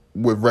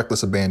with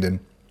reckless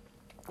abandon.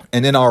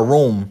 And in our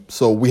room,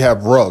 so we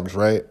have rugs,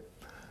 right?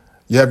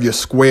 You have your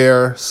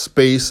square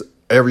space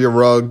area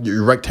rug,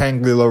 your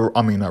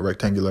not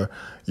rectangular.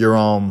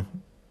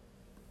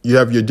 You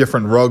have your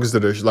different rugs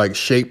that are like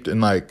shaped and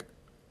like,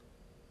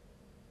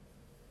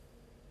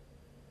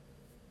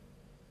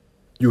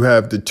 you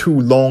have the two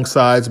long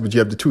sides, but you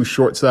have the two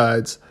short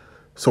sides.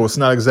 So it's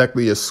not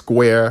exactly a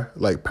square.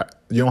 Like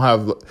you don't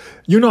have,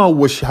 you know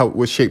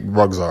what shape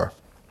rugs are.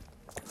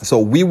 So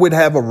we would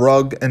have a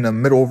rug in the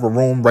middle of a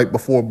room right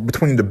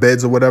between the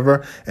beds or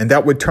whatever. And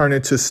that would turn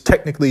into,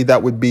 technically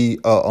that would be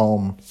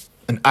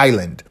an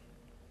island.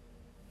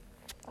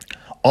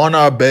 On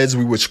our beds,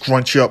 we would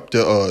scrunch up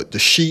the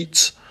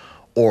sheets,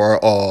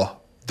 or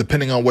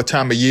depending on what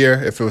time of year,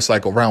 if it was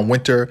like around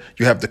winter,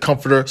 you have the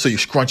comforter. So you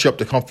scrunch up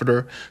the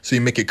comforter. So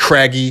you make it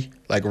craggy,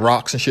 like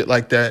rocks and shit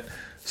like that.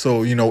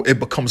 So, you know, it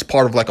becomes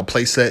part of like a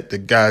play set. The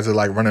guys are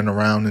like running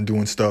around and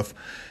doing stuff.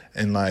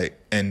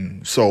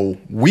 And so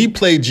we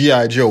played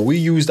G.I. Joe. We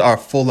used our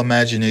full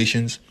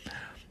imaginations.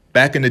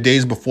 Back in the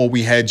days before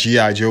we had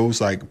G.I.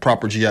 Joes, like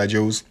proper G.I.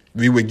 Joes,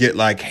 we would get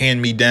like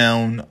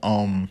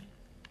hand-me-down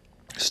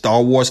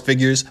Star Wars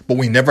figures, but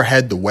we never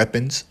had the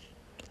weapons.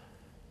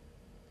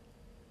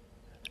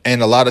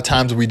 And a lot of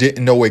times we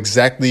didn't know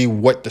exactly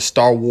what the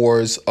Star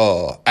Wars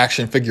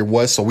action figure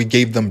was, so we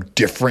gave them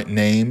different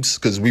names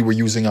because we were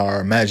using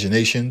our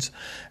imaginations.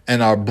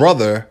 And our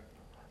brother,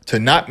 to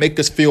not make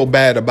us feel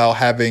bad about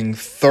having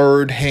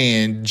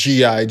third-hand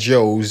G.I.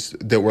 Joes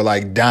that were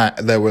like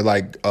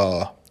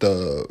the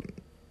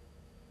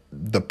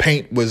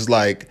paint was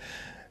like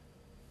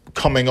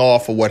coming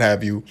off or what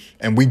have you,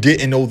 and we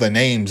didn't know the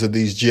names of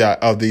these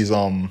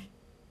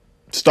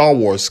Star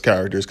Wars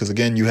characters, because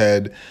again, you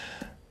had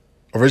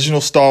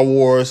original Star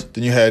Wars,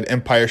 then you had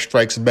Empire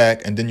Strikes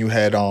Back, and then you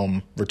had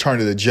Return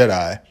of the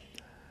Jedi.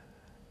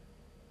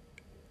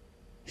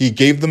 He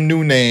gave them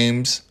new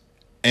names.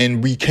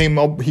 And he came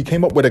up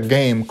with a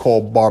game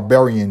called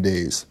Barbarian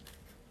Days.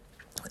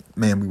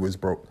 Man, we was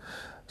broke.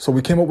 So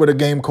we came up with a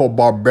game called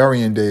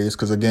Barbarian Days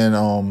because, again,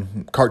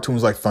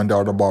 cartoons like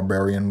Thunder the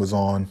Barbarian was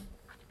on.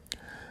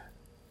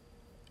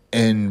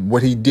 And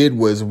what he did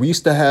was, we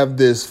used to have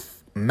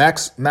this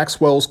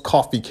Maxwell's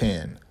coffee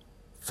can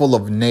full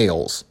of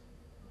nails.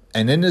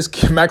 And in this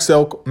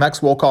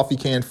Maxwell coffee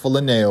can full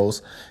of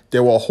nails,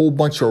 there were a whole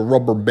bunch of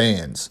rubber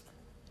bands.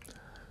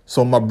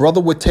 So my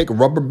brother would take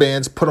rubber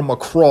bands, put them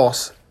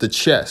across the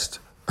chest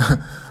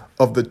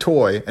of the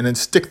toy, and then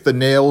stick the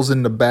nails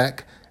in the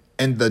back.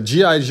 And the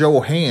G.I.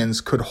 Joe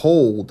hands could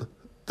hold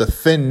the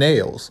thin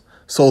nails.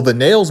 So the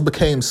nails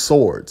became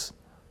swords.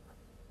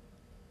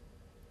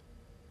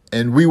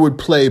 And we would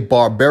play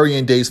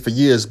Barbarian Days for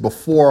years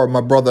before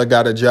my brother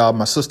got a job,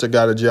 my sister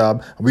got a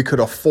job, and we could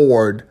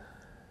afford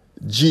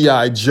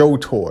G.I. Joe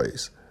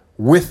toys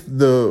with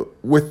the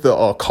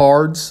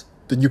cards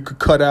that you could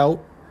cut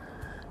out.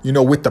 You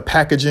know, with the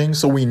packaging,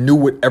 so we knew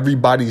what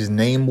everybody's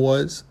name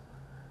was.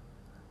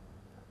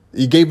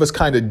 He gave us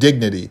kind of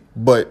dignity,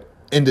 but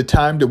in the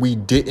time that we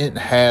didn't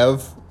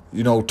have,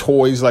 you know,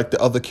 toys like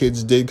the other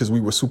kids did because we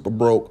were super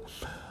broke,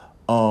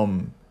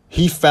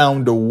 he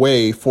found a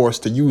way for us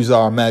to use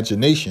our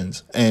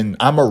imaginations. And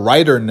I'm a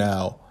writer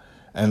now,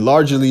 and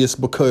largely it's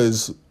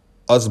because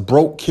us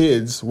broke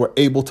kids were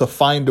able to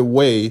find a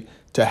way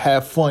to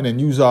have fun and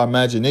use our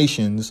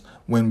imaginations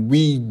when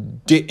we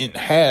didn't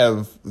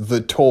have the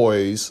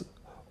toys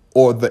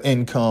or the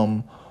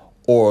income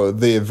or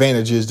the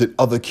advantages that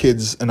other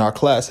kids in our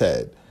class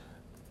had.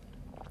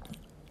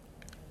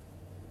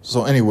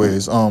 So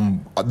anyways,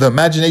 the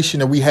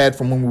imagination that we had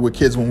from when we were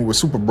kids, when we were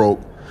super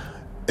broke,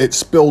 it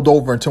spilled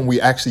over until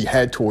we actually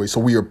had toys, so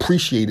we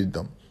appreciated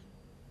them.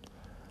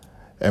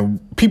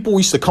 And people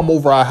used to come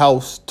over our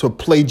house to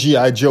play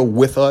G.I. Joe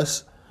with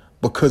us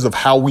because of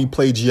how we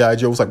play G.I.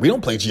 Joe. It's like, we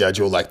don't play G.I.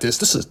 Joe like this.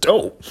 This is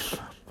dope.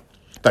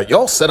 Like,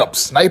 y'all set up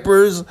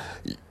snipers.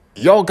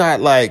 Y'all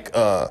got like,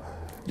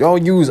 y'all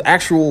use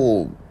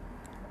actual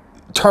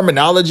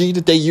terminology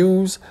that they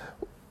use.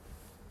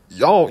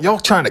 Y'all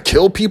trying to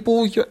kill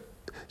people.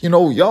 You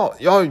know,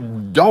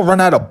 y'all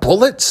run out of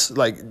bullets.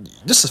 Like,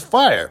 this is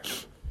fire.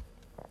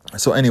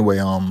 So anyway,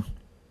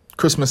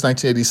 Christmas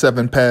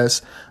 1987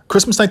 passed.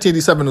 Christmas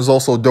 1987 was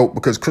also dope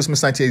because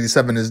Christmas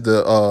 1987 is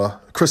the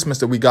Christmas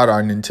that we got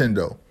our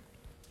Nintendo.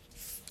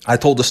 I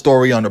told the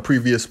story on the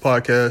previous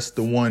podcast,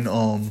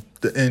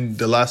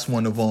 the last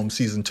one of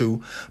season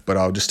 2, but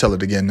I'll just tell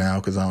it again now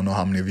because I don't know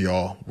how many of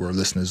y'all were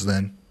listeners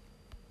then.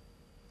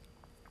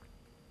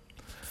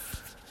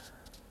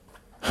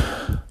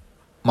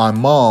 My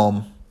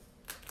mom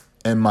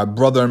and my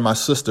brother and my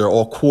sister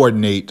all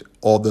coordinate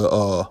all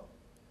the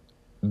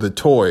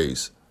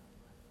toys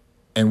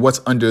and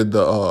what's under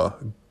the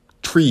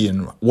tree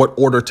and what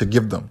order to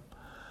give them.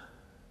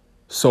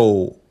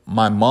 So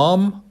my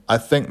mom, I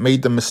think,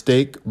 made the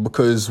mistake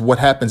because what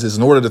happens is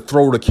in order to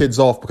throw the kids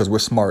off, because we're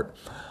smart,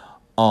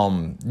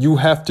 you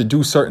have to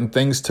do certain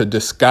things to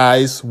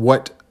disguise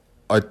what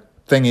a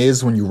thing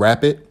is when you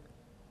wrap it.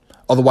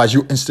 Otherwise,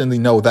 you instantly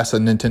know that's a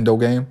Nintendo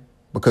game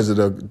because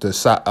of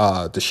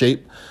the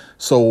shape.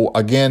 So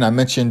again, I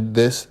mentioned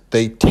this.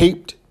 They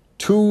taped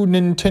 2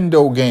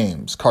 Nintendo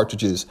games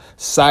cartridges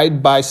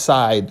side by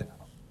side,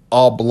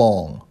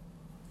 oblong.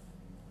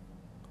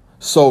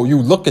 So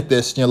you look at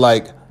this and you're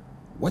like,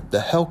 what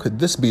the hell could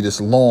this be, this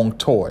long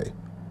toy?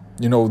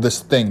 You know, this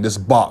thing, this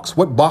box.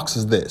 What box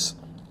is this?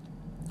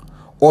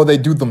 Or they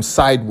do them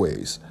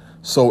sideways.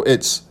 So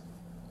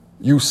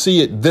you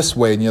see it this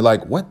way and you're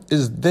like, what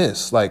is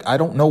this? Like, I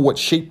don't know what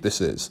shape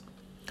this is.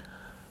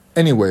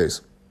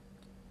 Anyways,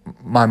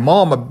 my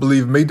mom, I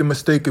believe, made the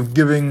mistake of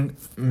giving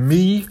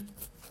me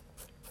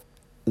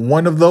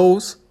one of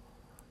those,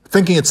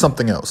 thinking it's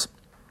something else.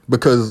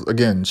 Because,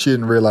 again, she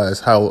didn't realize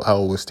how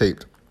it was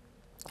taped.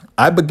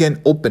 I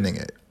began opening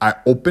it. I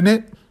open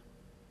it,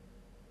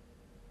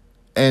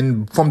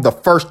 and from the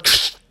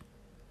first,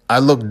 I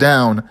look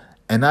down,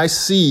 and I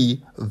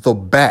see the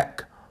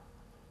back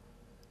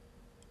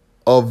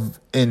of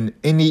an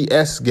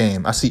NES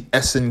game. I see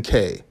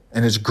SNK,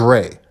 and it's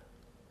gray.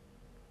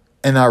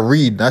 And I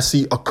read, and I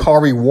see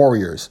Akari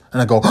Warriors,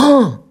 and I go,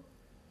 oh!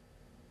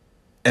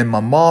 And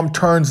my mom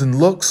turns and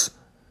looks,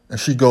 and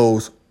she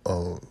goes,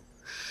 oh,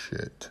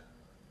 shit.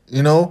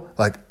 You know,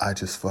 like, I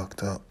just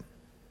fucked up.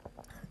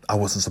 I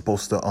wasn't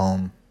supposed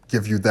to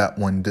give you that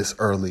one this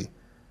early.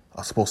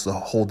 I was supposed to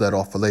hold that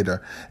off for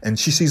later. And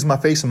she sees my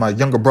face, and my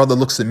younger brother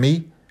looks at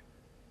me.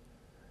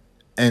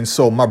 And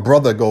so my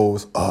brother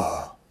goes,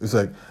 it's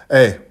like,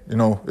 hey, you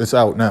know, it's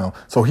out now.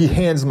 So he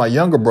hands my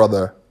younger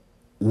brother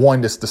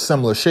one that's the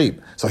similar shape.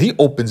 So he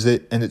opens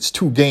it, and it's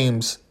 2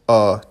 games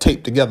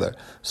taped together.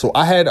 So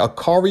I had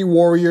Akari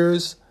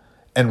Warriors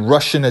and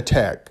Russian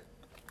Attack,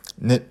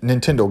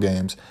 Nintendo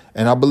games.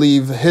 And I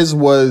believe his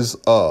was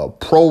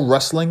Pro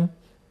Wrestling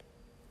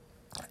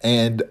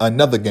and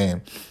another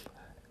game.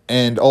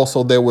 And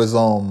also there was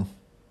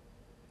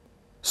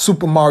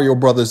Super Mario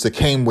Brothers that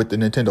came with the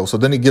Nintendo. So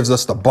then he gives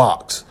us the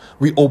box.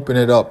 We open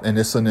it up, and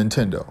it's a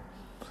Nintendo.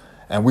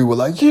 And we were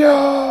like,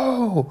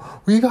 yo,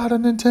 we got a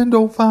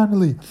Nintendo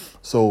finally.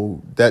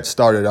 So that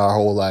started our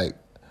whole like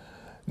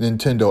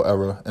Nintendo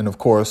era. And of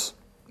course,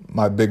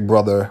 my big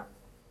brother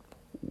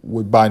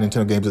would buy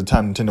Nintendo games. At the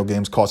time, Nintendo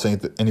games cost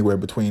anywhere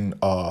between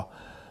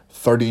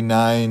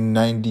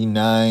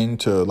 $39.99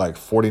 to like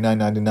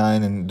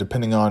 $49.99. And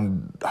depending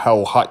on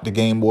how hot the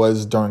game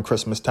was during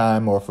Christmas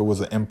time, or if it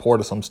was an import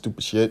or some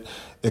stupid shit,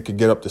 it could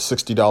get up to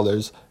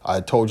 $60.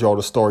 I told y'all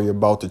the story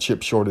about the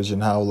chip shortage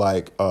and how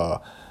like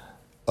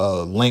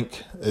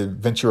Link,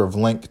 Adventure of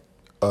Link,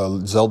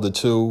 Zelda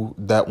 2,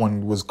 that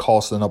one was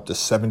costing up to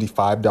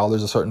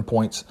 $75 at certain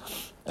points,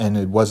 and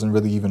it wasn't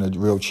really even a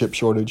real chip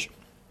shortage.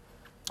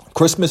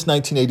 Christmas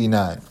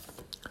 1989.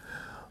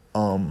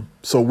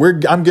 So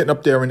I'm getting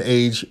up there in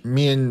age.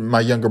 Me and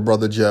my younger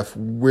brother Jeff,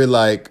 we're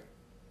like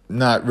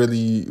not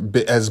really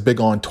as big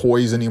on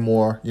toys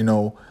anymore. You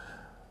know,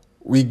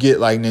 we get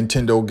like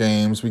Nintendo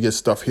games, we get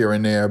stuff here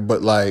and there,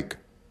 but like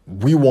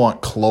we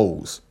want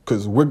clothes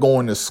because we're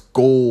going to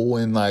school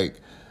and like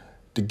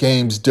the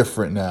game's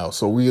different now.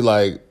 So we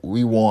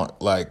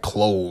want like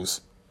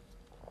clothes.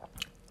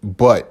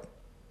 But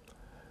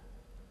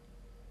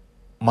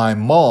my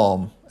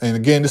mom, and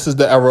again, this is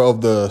the era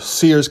of the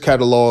Sears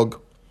catalog,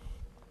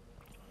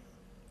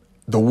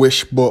 the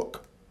Wish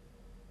book,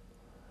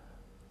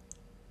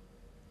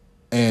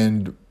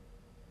 and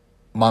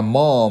my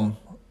mom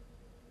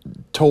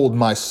told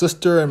my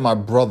sister and my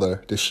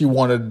brother that she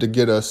wanted to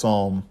get us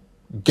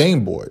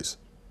Game Boys.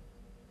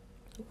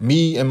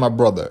 Me and my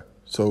brother.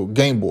 So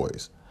Game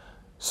Boys.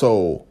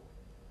 So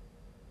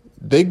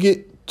they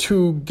get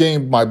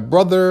my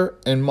brother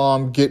and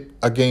mom get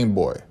a Game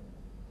Boy.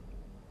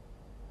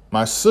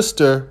 My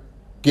sister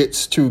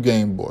gets 2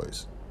 Game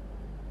Boys.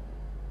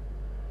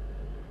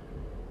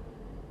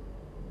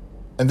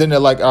 And then they're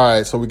like, all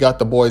right, so we got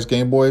the boys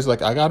Game Boys.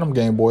 Like, I got them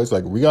Game Boys.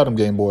 Like, we got them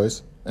Game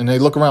Boys. And they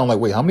look around like,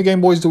 wait, how many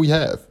Game Boys do we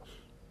have?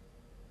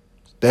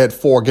 They had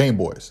 4 Game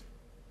Boys.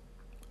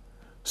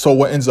 So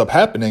what ends up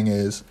happening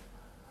is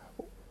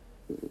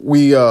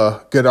we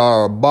get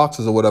our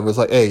boxes or whatever. It's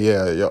like, hey,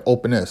 yeah,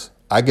 open this.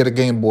 I get a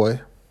Game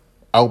Boy.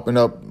 I open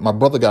up. My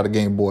brother got a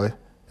Game Boy.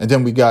 And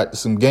then we got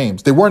some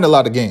games. There weren't a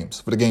lot of games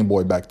for the Game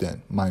Boy back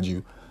then, mind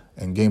you.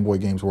 And Game Boy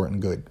games weren't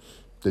good.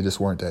 They just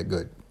weren't that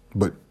good.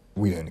 but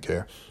we didn't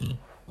care.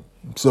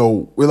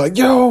 So we're like,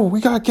 yo,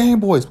 we got Game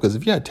Boys, because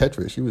if you had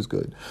Tetris, she was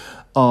good.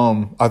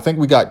 I think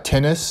we got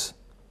tennis.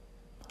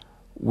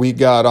 We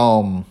got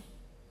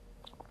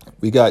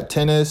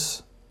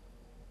tennis.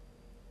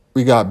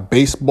 We got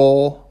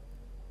baseball.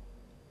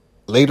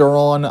 Later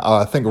on,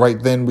 I think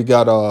right then we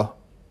got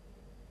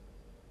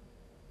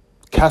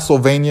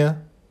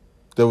Castlevania.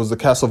 There was the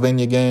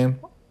Castlevania game.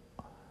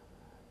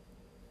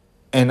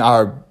 And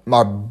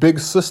my big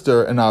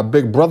sister and our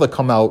big brother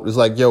come out. It's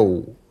like,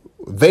 yo,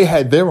 they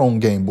had their own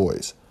Game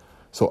Boys.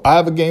 So I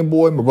have a Game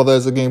Boy, my brother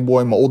has a Game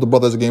Boy, my older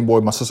brother has a Game Boy,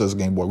 my sister has a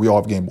Game Boy. We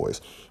all have Game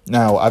Boys.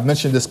 Now, I've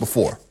mentioned this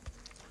before.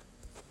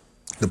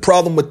 The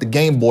problem with the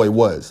Game Boy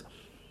was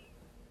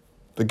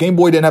the Game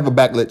Boy didn't have a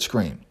backlit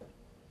screen.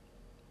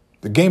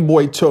 The Game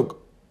Boy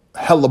took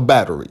hella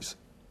batteries.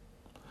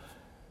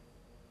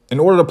 In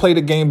order to play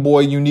the Game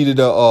Boy, you needed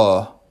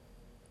a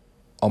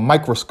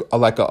microscope,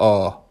 like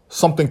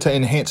something to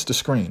enhance the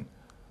screen.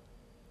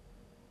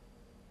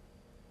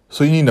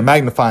 So you need a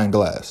magnifying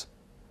glass.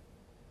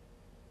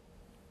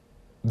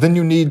 Then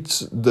you need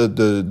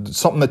the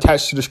something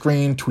attached to the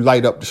screen to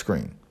light up the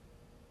screen.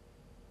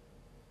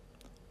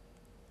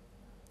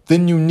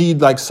 Then you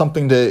need like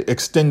something to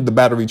extend the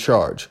battery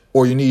charge,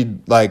 or you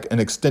need like an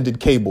extended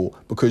cable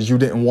because you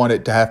didn't want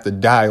it to have to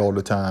die all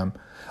the time.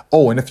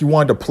 Oh, and if you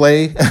wanted to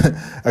play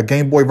a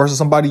Game Boy versus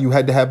somebody, you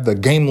had to have the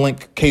Game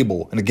Link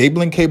cable, and the Game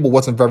Link cable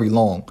wasn't very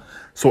long.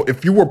 So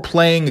if you were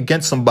playing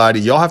against somebody,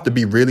 y'all have to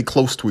be really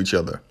close to each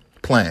other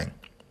playing.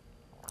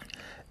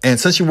 And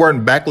since you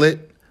weren't backlit,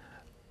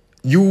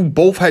 you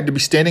both had to be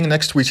standing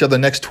next to each other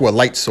next to a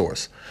light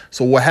source.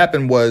 So what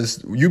happened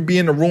was you'd be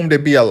in the room,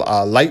 there'd be a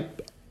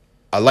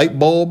light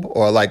bulb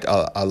or like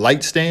a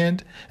light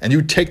stand, and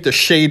you take the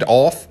shade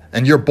off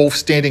and you're both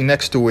standing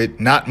next to it,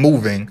 not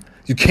moving.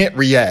 You can't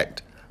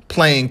react.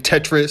 Playing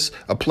Tetris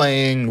or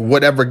playing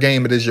whatever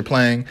game it is you're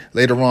playing.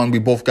 Later on, we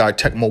both got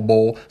Tecmo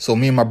Bowl. So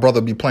me and my brother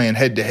be playing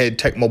head-to-head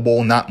Tecmo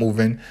Bowl, not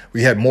moving.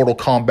 We had Mortal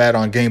Kombat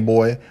on Game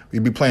Boy.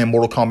 We'd be playing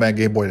Mortal Kombat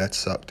Game Boy. That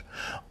sucked.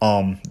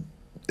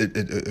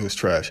 It was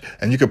trash.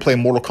 And you could play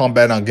Mortal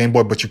Kombat on Game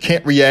Boy, but you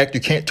can't react. You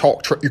can't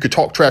talk. You could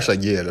talk trash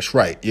like, yeah, that's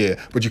right. Yeah.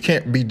 But you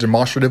can't be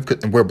demonstrative,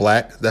 and we're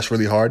black. That's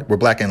really hard. We're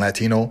black and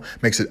Latino.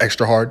 Makes it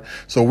extra hard.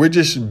 So we're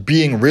just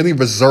being really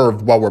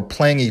reserved while we're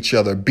playing each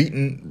other,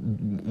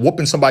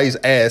 whooping somebody's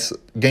ass,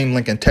 Game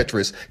Link and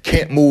Tetris.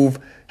 Can't move.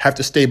 Have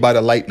to stay by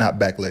the light, not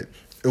backlit.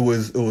 It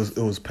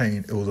was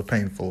pain. It was a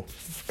painful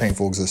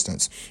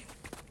existence.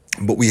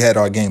 But we had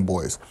our Game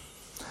Boys.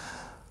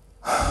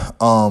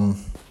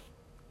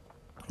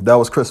 That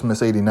was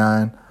Christmas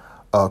 89.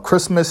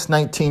 Christmas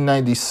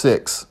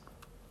 1996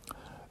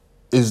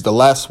 is the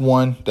last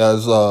one.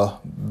 That's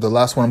the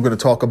last one I'm going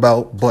to talk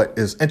about. But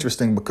it's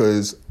interesting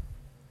because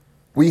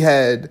we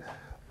had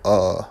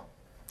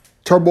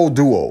Turbo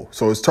Duo.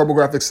 So it's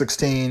TurboGrafx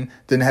 16.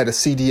 Then it had a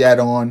CD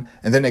add-on.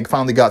 And then they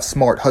finally got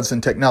smart,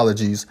 Hudson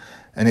Technologies.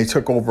 And they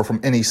took over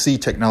from NEC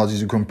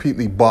Technologies, who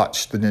completely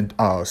botched the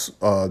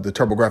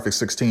TurboGrafx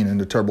 16 and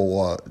the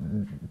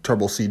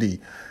Turbo CD.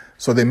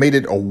 So they made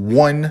it a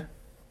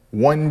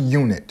one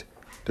unit,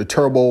 the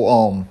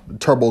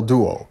Turbo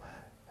Duo.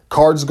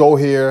 Cards go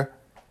here,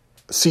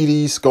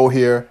 CDs go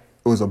here.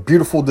 It was a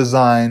beautiful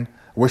design.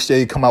 Wish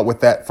they'd come out with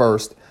that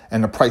first,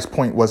 and the price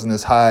point wasn't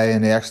as high,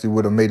 and they actually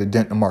would have made a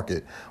dent in the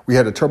market. We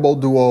had a Turbo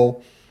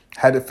Duo,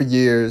 had it for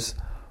years,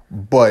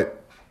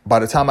 but by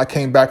the time I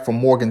came back from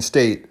Morgan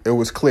State, it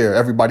was clear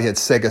everybody had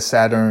Sega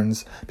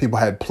Saturns, people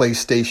had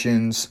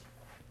PlayStations.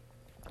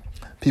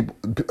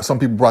 Some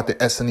people brought the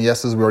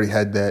SNESs. We already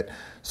had that.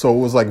 So it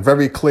was like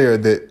very clear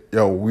that,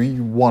 we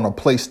want a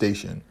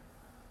PlayStation.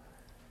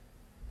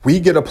 We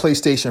get a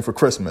PlayStation for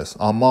Christmas.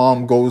 Our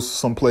mom goes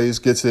someplace,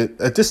 gets it.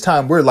 At this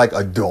time, we're like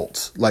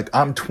adults. Like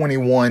I'm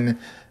 21.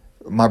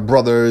 My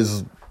brother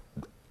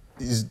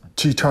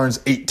she turns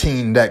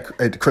 18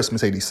 at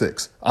Christmas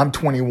 86. I'm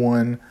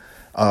 21.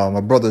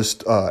 My brother's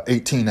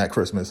 18 at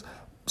Christmas.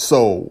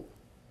 So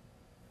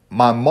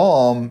my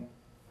mom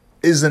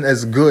isn't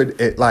as good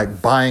at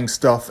like buying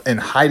stuff and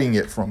hiding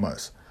it from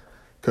us,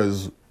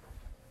 because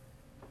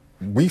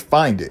we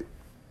find it.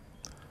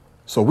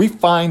 So we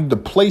find the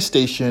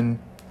PlayStation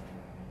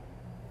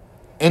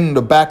in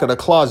the back of the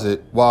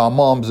closet while our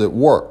mom's at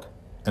work.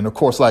 And of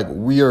course, like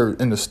we are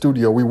in the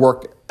studio, we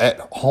work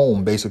at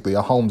home, basically.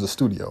 Our home's a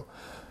studio.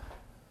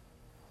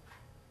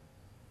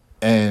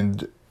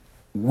 And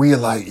we're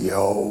like, it's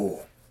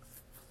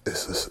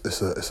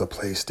a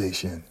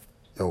PlayStation.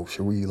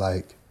 Should we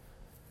like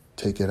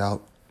take it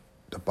out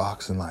the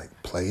box and like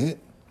play it?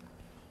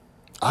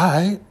 All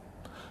right.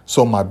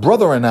 So my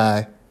brother and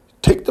I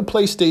take the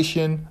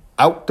PlayStation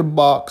out the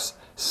box,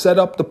 set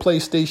up the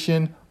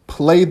PlayStation,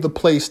 play the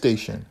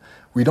PlayStation.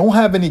 We don't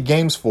have any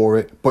games for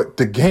it, but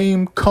the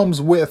game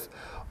comes with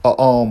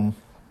it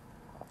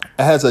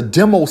has a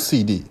demo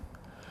CD.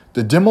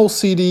 The demo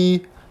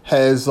CD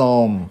has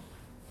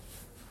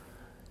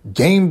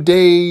Game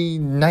Day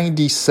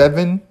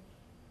 97.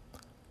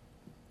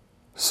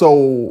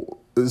 So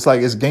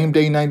it's Game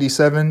Day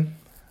 97.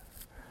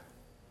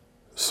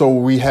 So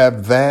we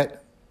have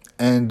that.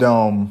 and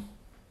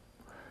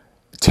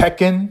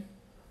Tekken.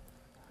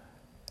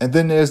 And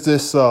then there's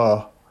this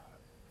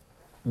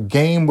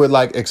game with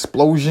like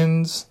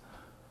explosions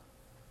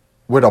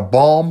with a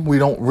bomb. We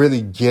don't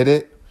really get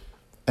it.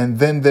 And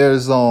then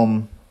there's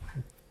the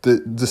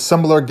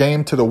similar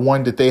game to the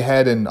one that they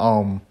had in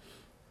it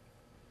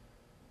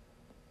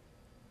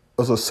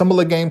was a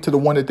similar game to the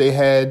one that they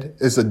had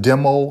is a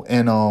demo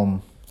in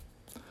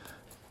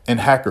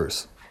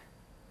Hackers.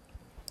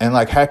 And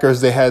like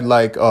Hackers, they had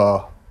like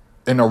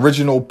an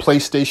original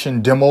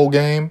PlayStation demo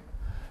game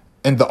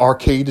in the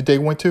arcade that they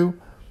went to.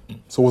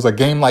 So it was a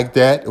game like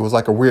that. It was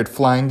like a weird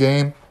flying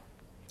game.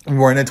 We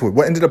weren't into it.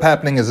 What ended up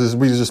happening is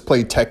we just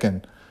played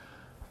Tekken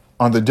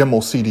on the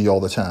demo CD all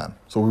the time.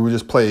 So we would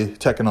just play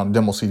Tekken on the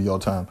demo CD all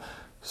the time.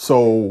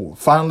 So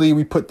finally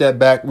we put that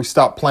back. We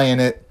stopped playing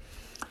it.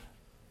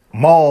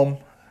 Mom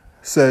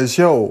says,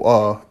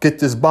 yo, get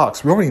this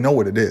box. We already know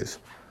what it is.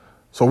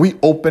 So we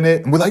open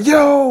it and we're like,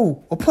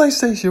 yo, a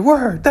PlayStation,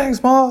 word.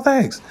 Thanks, Mom,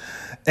 thanks.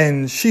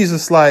 And she's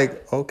just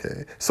like,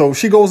 okay. So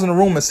she goes in the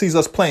room and sees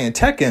us playing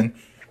Tekken.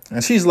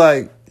 And she's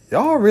like,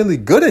 y'all really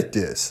good at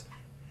this.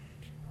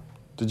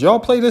 Did y'all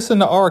play this in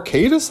the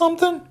arcade or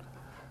something?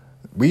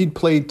 We'd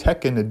played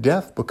Tekken to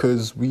death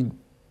because we'd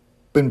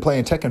been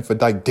playing Tekken for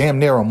like damn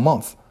near a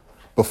month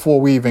before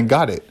we even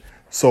got it.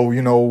 So,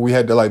 you know, we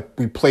had to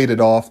we played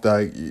it off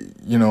like,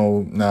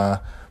 nah.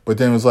 But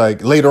then it was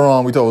like later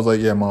on we told us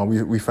like, yeah, Mom,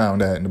 we found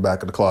that in the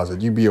back of the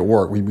closet. You be at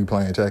work, we'd be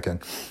playing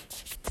Tekken.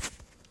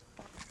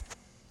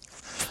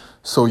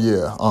 So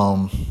yeah,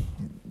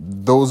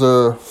 those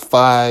are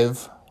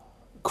 5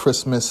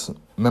 Christmas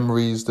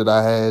memories that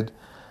I had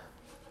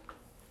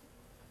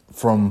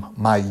from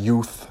my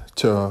youth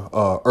to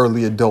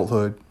early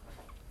adulthood.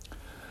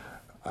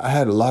 I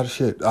had a lot of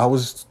shit. I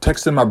was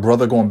texting my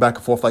brother going back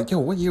and forth like, yo,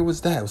 what year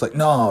was that? I was like,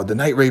 no, the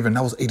Night Raven,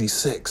 that was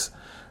 86. I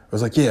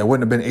was like, yeah, it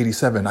wouldn't have been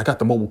 87. I got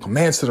the Mobile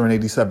Command Center in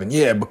 87.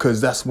 Yeah,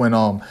 because that's when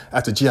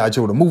after G.I.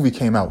 Joe, the movie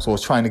came out. So I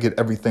was trying to get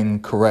everything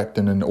correct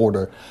and in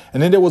order.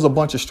 And then there was a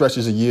bunch of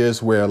stretches of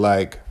years where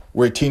like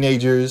we're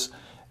teenagers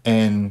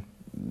and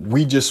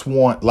we just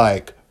want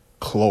like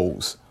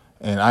clothes.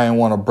 And I didn't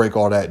want to break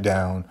all that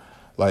down.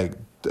 Like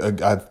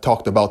I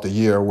talked about the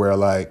year where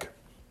like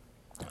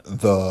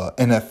the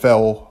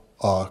NFL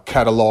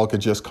catalog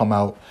had just come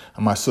out,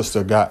 and my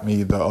sister got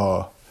me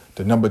the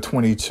number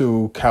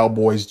 22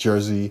 Cowboys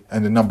jersey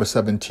and the number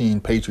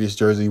 17 Patriots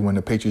jersey when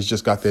the Patriots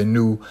just got their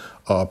new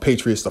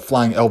Patriots, the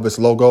Flying Elvis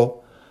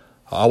logo.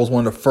 I was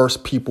one of the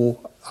first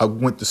people. I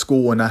went to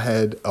school and I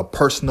had a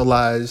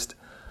personalized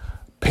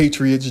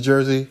Patriots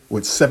jersey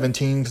with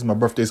 17 because my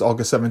birthday is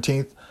August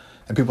 17th.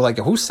 And people were like,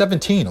 who's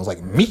 17? I was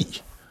like, me.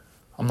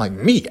 I'm like,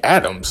 me,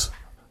 Adams.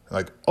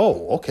 Like,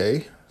 oh,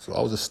 okay. So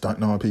I was just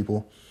stunting on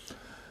people.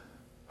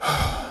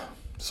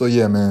 So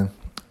yeah, man,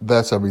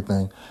 that's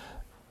everything.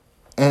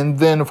 And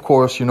then, of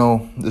course,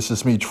 this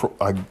is me.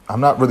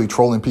 I'm not really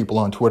trolling people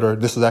on Twitter.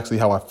 This is actually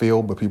how I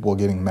feel, but people are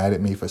getting mad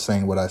at me for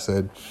saying what I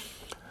said.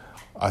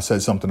 I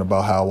said something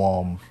about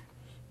how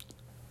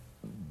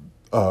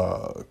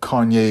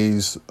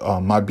Kanye's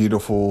My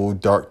Beautiful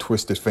Dark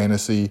Twisted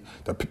Fantasy,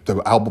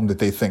 the album that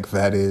they think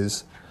that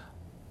is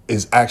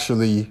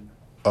actually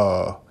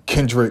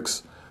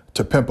Kendrick's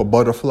To Pimp a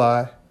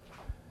Butterfly.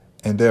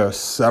 And there are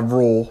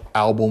several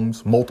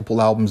albums,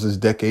 multiple albums this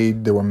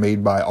decade that were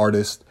made by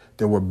artists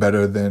that were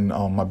better than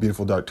My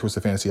Beautiful Dark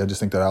Twisted Fantasy. I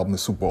just think that album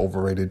is super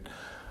overrated.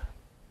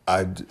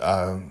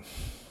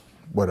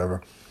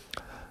 Whatever.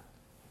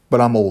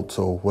 But I'm old,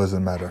 so what does it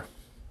matter?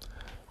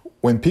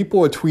 When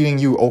people are tweeting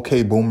you,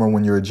 okay, boomer,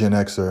 when you're a Gen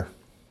Xer,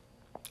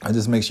 it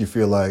just makes you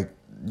feel like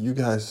you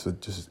guys are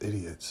just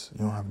idiots.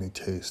 You don't have any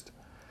taste.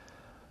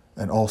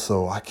 And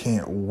also, I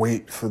can't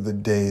wait for the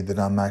day that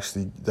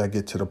I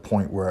get to the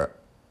point where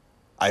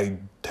I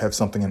have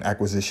something in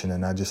acquisition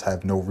and I just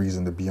have no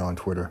reason to be on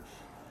Twitter.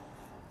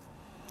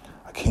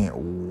 I can't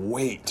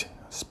wait.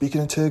 Speaking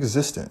into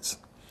existence.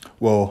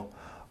 Well,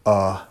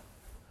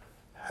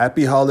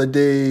 happy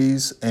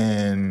holidays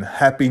and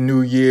happy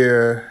new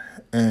year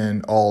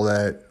and all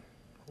that.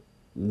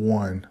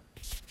 One.